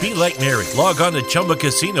cash. Be like Mary. Log on to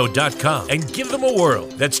ChumbaCasino.com and give them a whirl.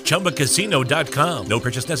 That's ChumbaCasino.com. No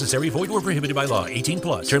purchase necessary. Void or prohibited by law.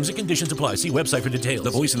 18+. Terms and conditions apply. See website for details.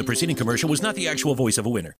 The voice in the preceding commercial was not the actual voice of a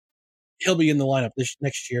winner. He'll be in the lineup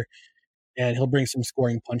next year, and he'll bring some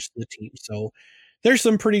scoring punch to the team. So there's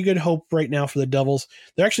some pretty good hope right now for the Devils.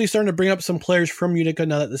 They're actually starting to bring up some players from Utica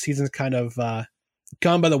now that the season's kind of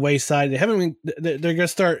gone by the wayside. They're going to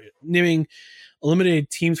start naming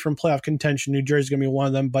eliminated teams from playoff contention. New Jersey's going to be one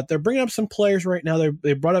of them, but they're bringing up some players right now.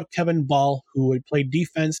 They brought up Kevin Ball, who would play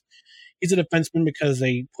defense. He's a defenseman because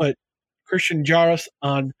they put Christian Jaros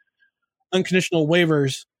on unconditional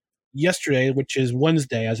waivers yesterday, which is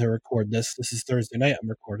Wednesday as I record this. This is Thursday night I'm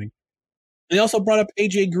recording. And they also brought up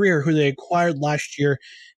AJ Greer, who they acquired last year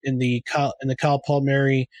in the Kyle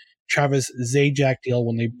Palmieri, Travis Zajac deal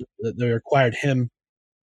when they acquired him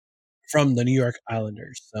from the New York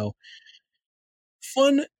Islanders. So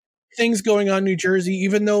fun things going on in New Jersey,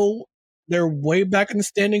 even though they're way back in the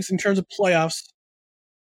standings in terms of playoffs.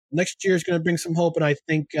 Next year is going to bring some hope, and I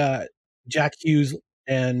think Jack Hughes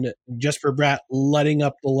and Jesper Bratt lighting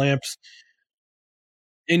up the lamps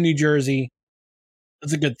in New Jersey.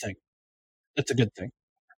 That's a good thing. That's a good thing.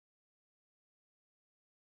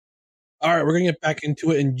 All right, we're going to get back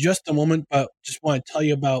into it in just a moment, but just want to tell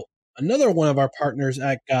you about another one of our partners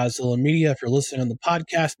at Godzilla Media. If you're listening on the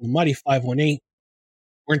podcast, the Mighty 518,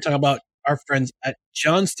 we're going to talk about our friends at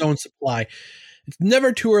Johnstone Supply. It's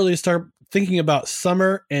never too early to start thinking about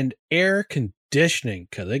summer and air conditioning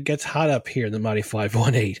because it gets hot up here in the Mighty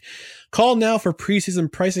 518. Call now for preseason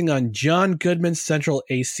pricing on John Goodman Central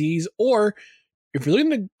ACs, or if you're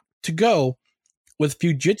looking to go with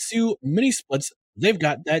Fujitsu mini splits, they've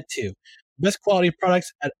got that too. Best quality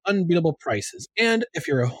products at unbeatable prices. And if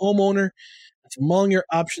you're a homeowner that's mulling your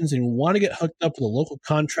options and want to get hooked up with a local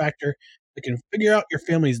contractor that can figure out your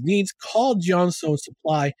family's needs, call Johnstone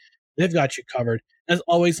Supply. They've got you covered. As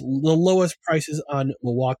always, the lowest prices on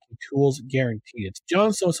Milwaukee tools guaranteed. It's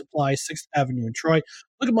Johnstone Supply, 6th Avenue in Troy.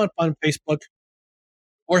 Look them up on Facebook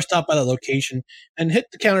or stop by the location and hit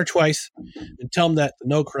the counter twice and tell them that the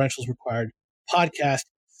No Credentials Required podcast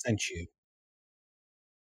sent you.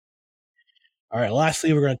 All right,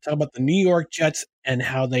 lastly, we're going to talk about the New York Jets and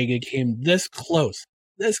how they came this close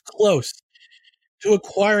to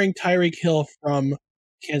acquiring Tyreek Hill from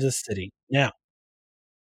Kansas City. Now,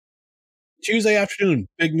 Tuesday afternoon,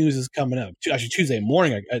 big news is coming up. Actually,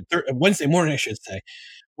 Wednesday morning, I should say.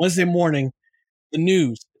 Wednesday morning, the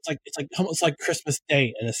news. It's almost like Christmas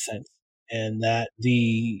Day in a sense, and that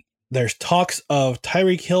there's talks of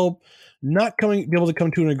Tyreek Hill not be able to come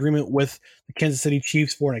to an agreement with the Kansas City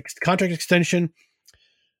Chiefs for a contract extension,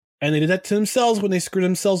 and they did that to themselves when they screwed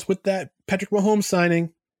themselves with that Patrick Mahomes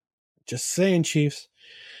signing. Just saying, Chiefs.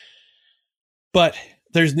 But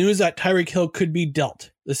there's news that Tyreek Hill could be dealt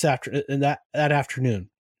that afternoon.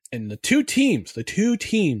 And the two teams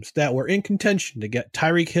that were in contention to get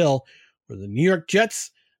Tyreek Hill were the New York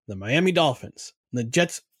Jets, the Miami Dolphins. And the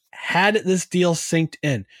Jets had this deal synced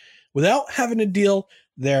in. Without having to deal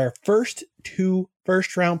their first two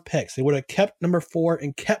first-round picks, they would have kept number 4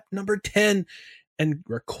 and kept number 10 and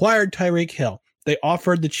required Tyreek Hill. They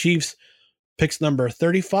offered the Chiefs picks number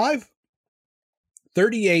 35,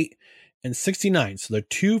 38, and 69. So they're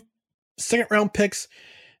 2 second-round picks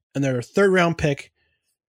and their third-round pick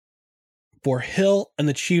for Hill, and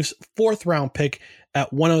the Chiefs' 4th-round pick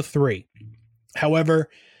at 103. However,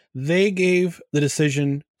 they gave the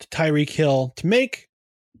decision to Tyreek Hill to make.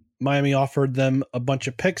 Miami offered them a bunch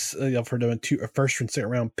of picks. They offered them a first and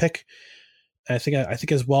second-round pick. And I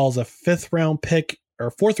think as well as a 5th-round pick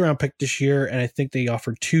or 4th-round pick this year, and I think they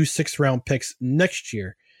offered 2 6th-round picks next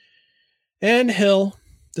year. And Hill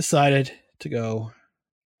decided to go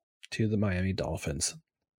to the Miami Dolphins.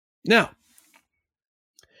 Now,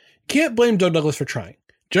 can't blame Joe Douglas for trying.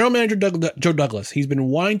 General Manager Joe Douglas, he's been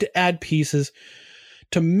wanting to add pieces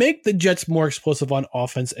to make the Jets more explosive on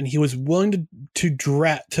offense, and he was willing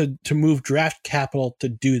to move draft capital to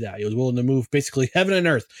do that. He was willing to move basically heaven and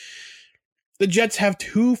earth. The Jets have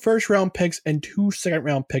 2 first-round picks and 2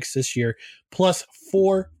 second-round picks this year, plus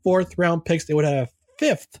 4 4th-round picks. They would have a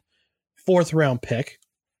 5th 4th-round pick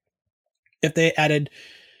if they added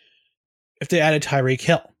Tyreek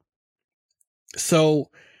Hill. So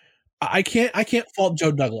I can't fault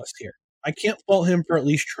Joe Douglas here. I can't fault him for at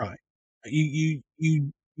least trying. You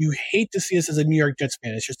hate to see this as a New York Jets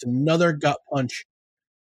fan. It's just another gut punch.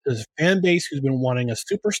 There's a fan base who's been wanting a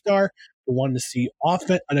superstar, who wanted to see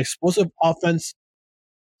an explosive offense.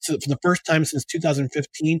 So for the first time since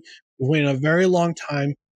 2015, we've waited a very long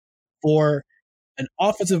time for an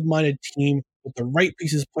offensive-minded team with the right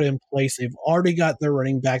pieces put in place. They've already got their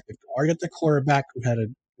running back. They've already got the quarterback who had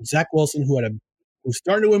Zach Wilson, who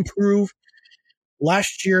started to improve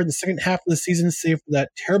last year in the second half of the season, save for that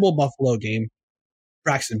terrible Buffalo game.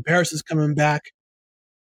 Braxton Berrios is coming back.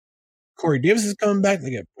 Corey Davis is coming back.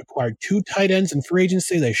 They acquired 2 tight ends in free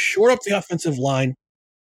agency. They shored up the offensive line.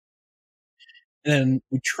 And then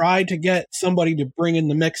we tried to get somebody to bring in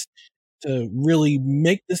the mix to really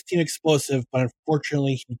make this team explosive, but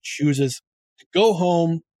unfortunately he chooses to go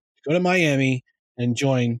home, to go to Miami, and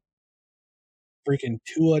join freaking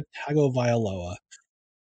Tua Tagovailoa.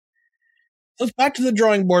 So it's back to the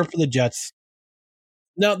drawing board for the Jets.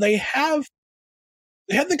 Now they have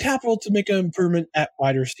the capital to make an improvement at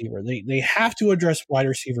wide receiver. They have to address wide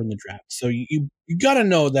receiver in the draft. So you got to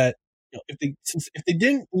know that if they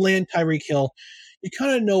didn't land Tyreek Hill, you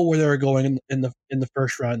kind of know where they're going in the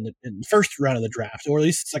first round of the draft, or at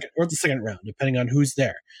least the second round, depending on who's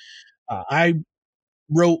there. I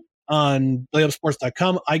wrote on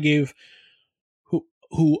BellyUpSports.com. I gave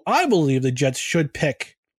who I believe the Jets should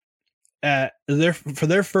pick for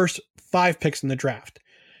their first 5 picks in the draft.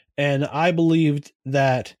 And I believed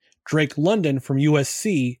that Drake London from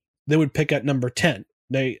USC, they would pick at number 10.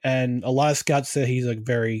 And a lot of scouts say he's a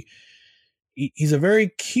very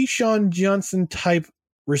Keyshawn Johnson type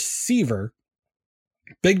receiver.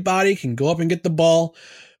 Big body, can go up and get the ball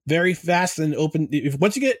very fast and open.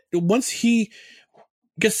 Once he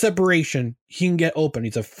gets separation, he can get open.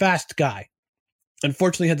 He's a fast guy.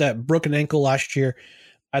 Unfortunately, he had that broken ankle last year.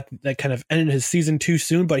 That kind of ended his season too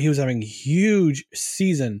soon, but he was having a huge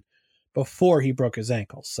season before he broke his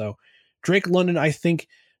ankle. So Drake London, I think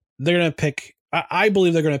they're going to pick. I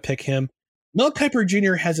believe they're going to pick him. Mel Kiper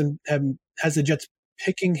Jr. has the Jets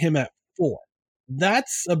picking him at 4.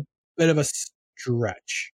 That's a bit of a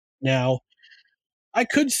stretch. Now, I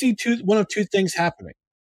could see one of two things happening.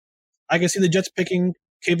 I can see the Jets picking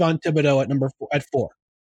Kayvon Thibodeau at 4.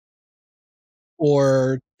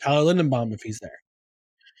 Or Tyler Lindenbaum if he's there.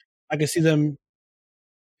 I can see them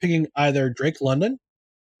picking either Drake London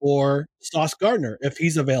or Sauce Gardner if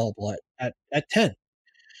he's available at 10.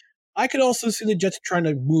 I could also see the Jets trying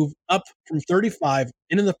to move up from 35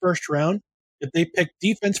 into the first round. If they pick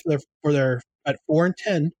defense for their at 4 and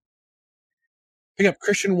 10, pick up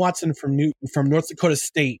Christian Watson from North Dakota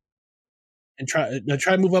State and try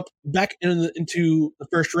to move up back into the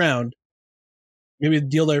first round. Maybe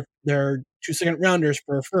deal their 2 second rounders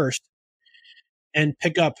for a first, and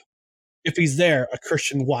pick up, if he's there, a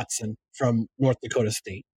Christian Watson from North Dakota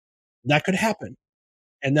State. That could happen,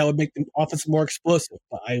 and that would make the offense more explosive.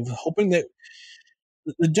 But I was hoping that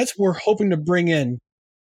the Jets were hoping to bring in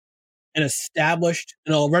an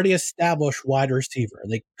already established wide receiver.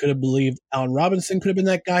 They could have believed Allen Robinson could have been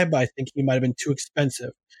that guy, but I think he might have been too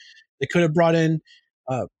expensive. They could have brought in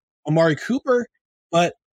Amari Cooper,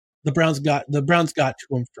 but the Browns got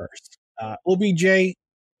to him first. OBJ,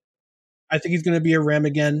 I think he's going to be a Ram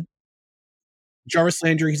again. Jarvis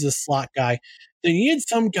Landry, he's a slot guy. They needed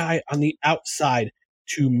some guy on the outside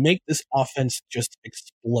to make this offense just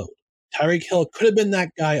explode. Tyreek Hill could have been that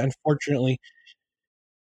guy. Unfortunately,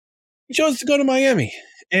 he chose to go to Miami.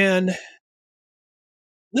 And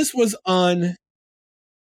this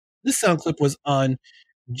sound clip was on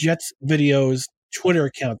Jets Video's Twitter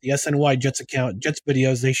account, the SNY Jets account. Jets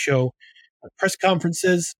Videos, they show press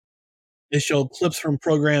conferences. They show clips from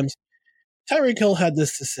programs. Tyreek Hill had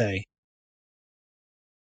this to say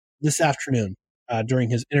this afternoon during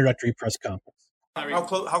his introductory press conference.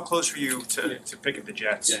 How close were you to picking the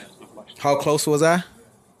Jets? Yeah. How close was I?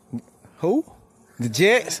 Who? The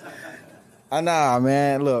Jets? Nah,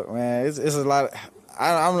 man. Look, man, it's a lot of,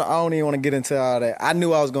 I don't even want to get into all that. I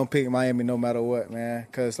knew I was going to pick Miami no matter what, man,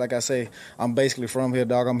 because like I say, I'm basically from here,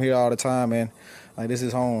 dog. I'm here all the time, man. Like, this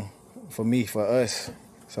is home for me, for us.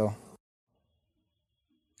 So.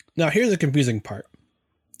 Now, here's the confusing part.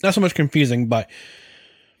 Not so much confusing, but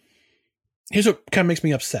here's what kind of makes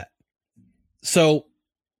me upset. So,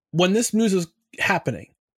 when this news was happening,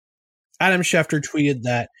 Adam Schefter tweeted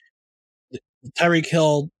that Tyreek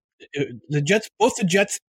Hill, both the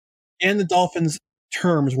Jets and the Dolphins'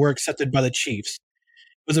 terms were accepted by the Chiefs.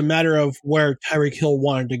 It was a matter of where Tyreek Hill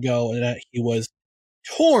wanted to go and that he was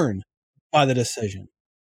torn by the decision.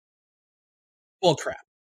 Bullcrap.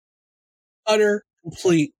 Utter,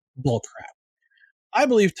 complete bullcrap. I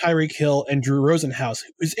believe Tyreek Hill and Drew Rosenhaus,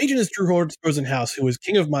 whose agent is Drew Rosenhaus, who is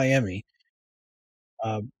king of Miami,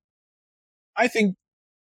 I think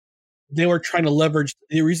they were trying to leverage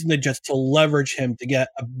the reason the Jets to leverage him to get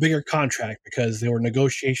a bigger contract because there were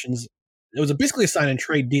negotiations. It was basically a sign and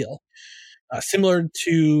trade deal, similar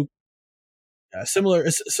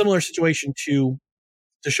situation to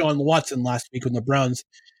Deshaun Watson last week when the Browns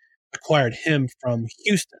acquired him from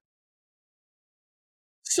Houston.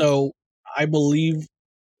 So I believe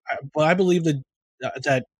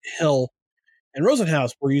that Hill and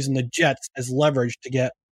Rosenhaus were using the Jets as leverage to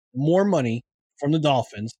get more money from the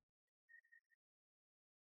Dolphins.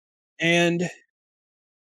 And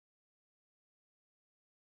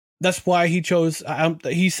that's why he chose.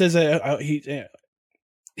 He says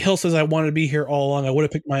Hill says I wanted to be here all along. I would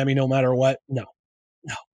have picked Miami no matter what. No,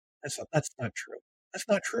 that's not true. That's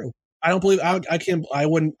not true. I don't believe. I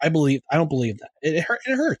don't believe that. It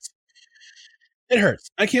hurts. It hurts.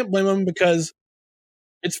 I can't blame them because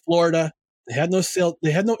it's Florida. They had no sale.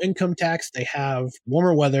 They had no income tax. They have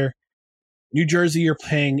warmer weather. New Jersey, you're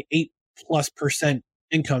paying 8+%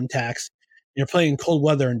 income tax. You're playing cold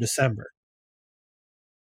weather in December.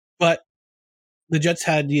 But the Jets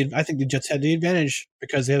I think the Jets had the advantage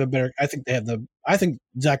because they have a better. I think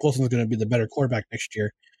Zach Wilson is going to be the better quarterback next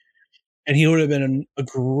year, and he would have been a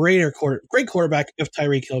great quarterback if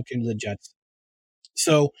Tyreek Hill came to the Jets.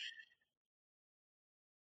 So,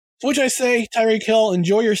 to which I say, Tyreek Hill,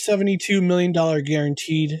 enjoy your $72 million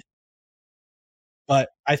guaranteed. But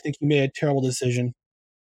I think you made a terrible decision,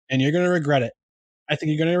 and you're going to regret it. I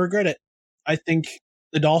think you're going to regret it. I think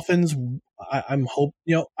the Dolphins. I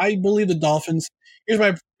believe the Dolphins. Here's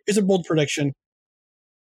a bold prediction.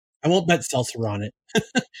 I won't bet Seltzer on it,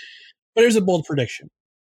 but here's a bold prediction.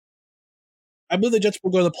 I believe the Jets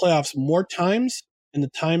will go to the playoffs more times in the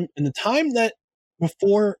time that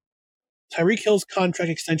before Tyreek Hill's contract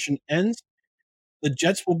extension ends. The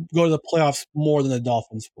Jets will go to the playoffs more than the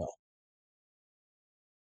Dolphins will.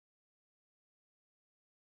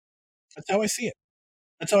 That's how I see it.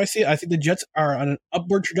 I think the Jets are on an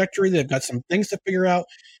upward trajectory. They've got some things to figure out.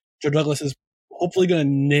 Joe Douglas is hopefully going to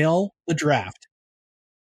nail the draft,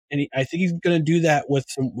 and I think he's going to do that with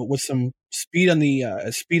some speed on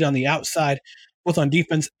the outside, both on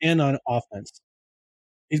defense and on offense.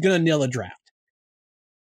 He's going to nail the draft.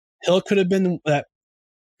 Hill could have been that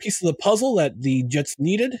piece of the puzzle that the Jets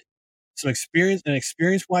needed. An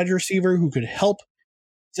experienced wide receiver who could help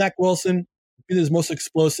Zach Wilson be his most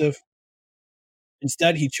explosive.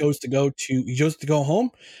 Instead, he chose to go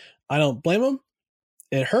home. I don't blame him.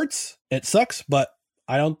 It hurts. It sucks, but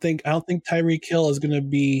I don't think Tyreek Hill is going to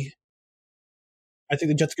be. I think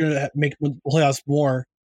the Jets are going to make the playoffs more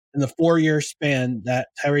in the 4-year span that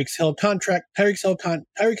Tyreek Hill's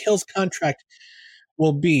contract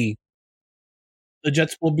will be. The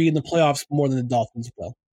Jets will be in the playoffs more than the Dolphins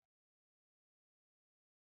will.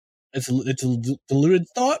 It's a diluted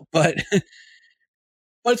thought, but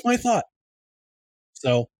it's my thought.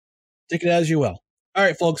 So take it as you will. All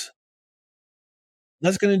right, folks.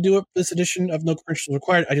 That's going to do it for this edition of No Credentials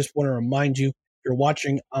Required. I just want to remind you, if you're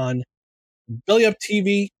watching on Belly Up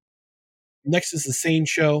TV, next is the Sane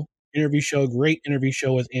Show, great interview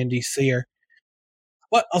show with Andy Sear.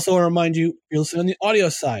 But also want to remind you, if you're listening on the audio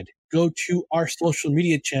side, go to our social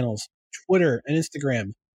media channels, Twitter and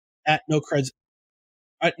Instagram, at NoCredsREQ,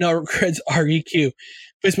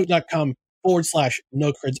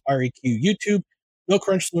 Facebook.com/NoCredsREQ, YouTube, No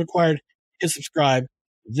Credentials Required. Hit subscribe,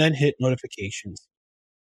 then hit notifications.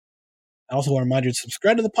 I also want to remind you to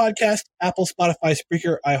subscribe to the podcast, Apple, Spotify,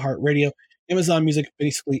 Spreaker, iHeartRadio, Amazon Music,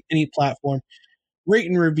 basically any platform. Rate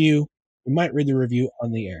and review. We might read the review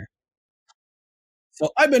on the air.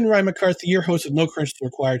 So I've been Ryan McCarthy, your host of No Credentials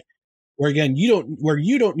Required, where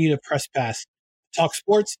you don't need a press pass to talk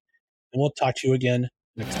sports, and we'll talk to you again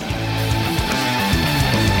next time.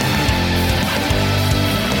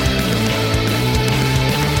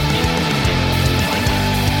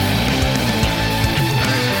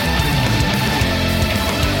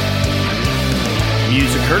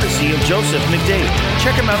 Music courtesy of Joseph McDade.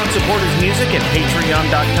 Check him out and support his music at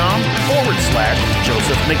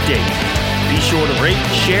patreon.com/Joseph McDade. Be sure to rate,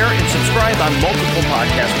 share, and subscribe on multiple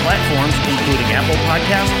podcast platforms, including Apple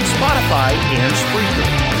Podcasts, Spotify, and Spreaker.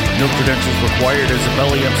 No Credentials Required is a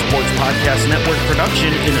Belly Up Sports Podcast Network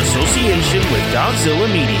production in association with Godzilla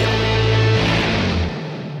Media.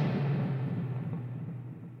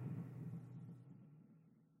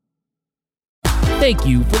 Thank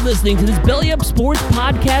you for listening to this Belly Up Sports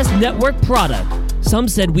Podcast Network product. Some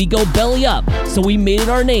said we go belly up, so we made it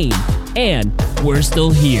our name, and we're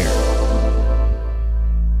still here.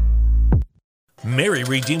 Mary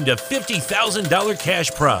redeemed a $50,000 cash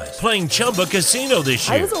prize playing Chumba Casino this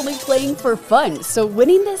year. I was only playing for fun, so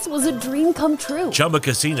winning this was a dream come true. Chumba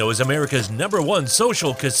Casino is America's #1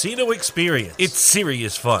 social casino experience. It's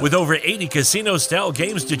serious fun. With over 80 casino-style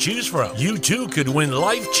games to choose from, you too could win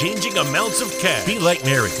life-changing amounts of cash. Be like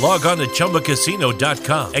Mary. Log on to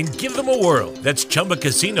ChumbaCasino.com and give them a whirl. That's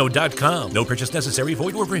ChumbaCasino.com. No purchase necessary.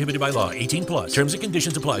 Void or prohibited by law. 18 plus. Terms and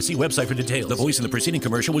conditions apply. See website for details. The voice in the preceding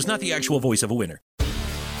commercial was not the actual voice of a winner.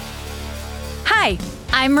 Hi,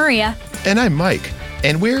 I'm Maria. And I'm Mike.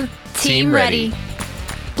 And we're Team Ready.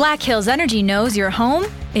 Black Hills Energy knows your home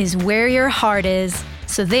is where your heart is,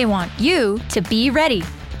 so they want you to be ready.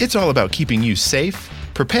 It's all about keeping you safe,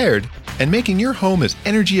 prepared, and making your home as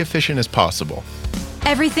energy efficient as possible.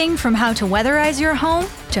 Everything from how to weatherize your home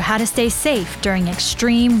to how to stay safe during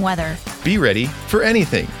extreme weather. Be ready for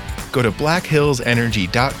anything. Go to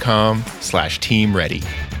blackhillsenergy.com/teamready.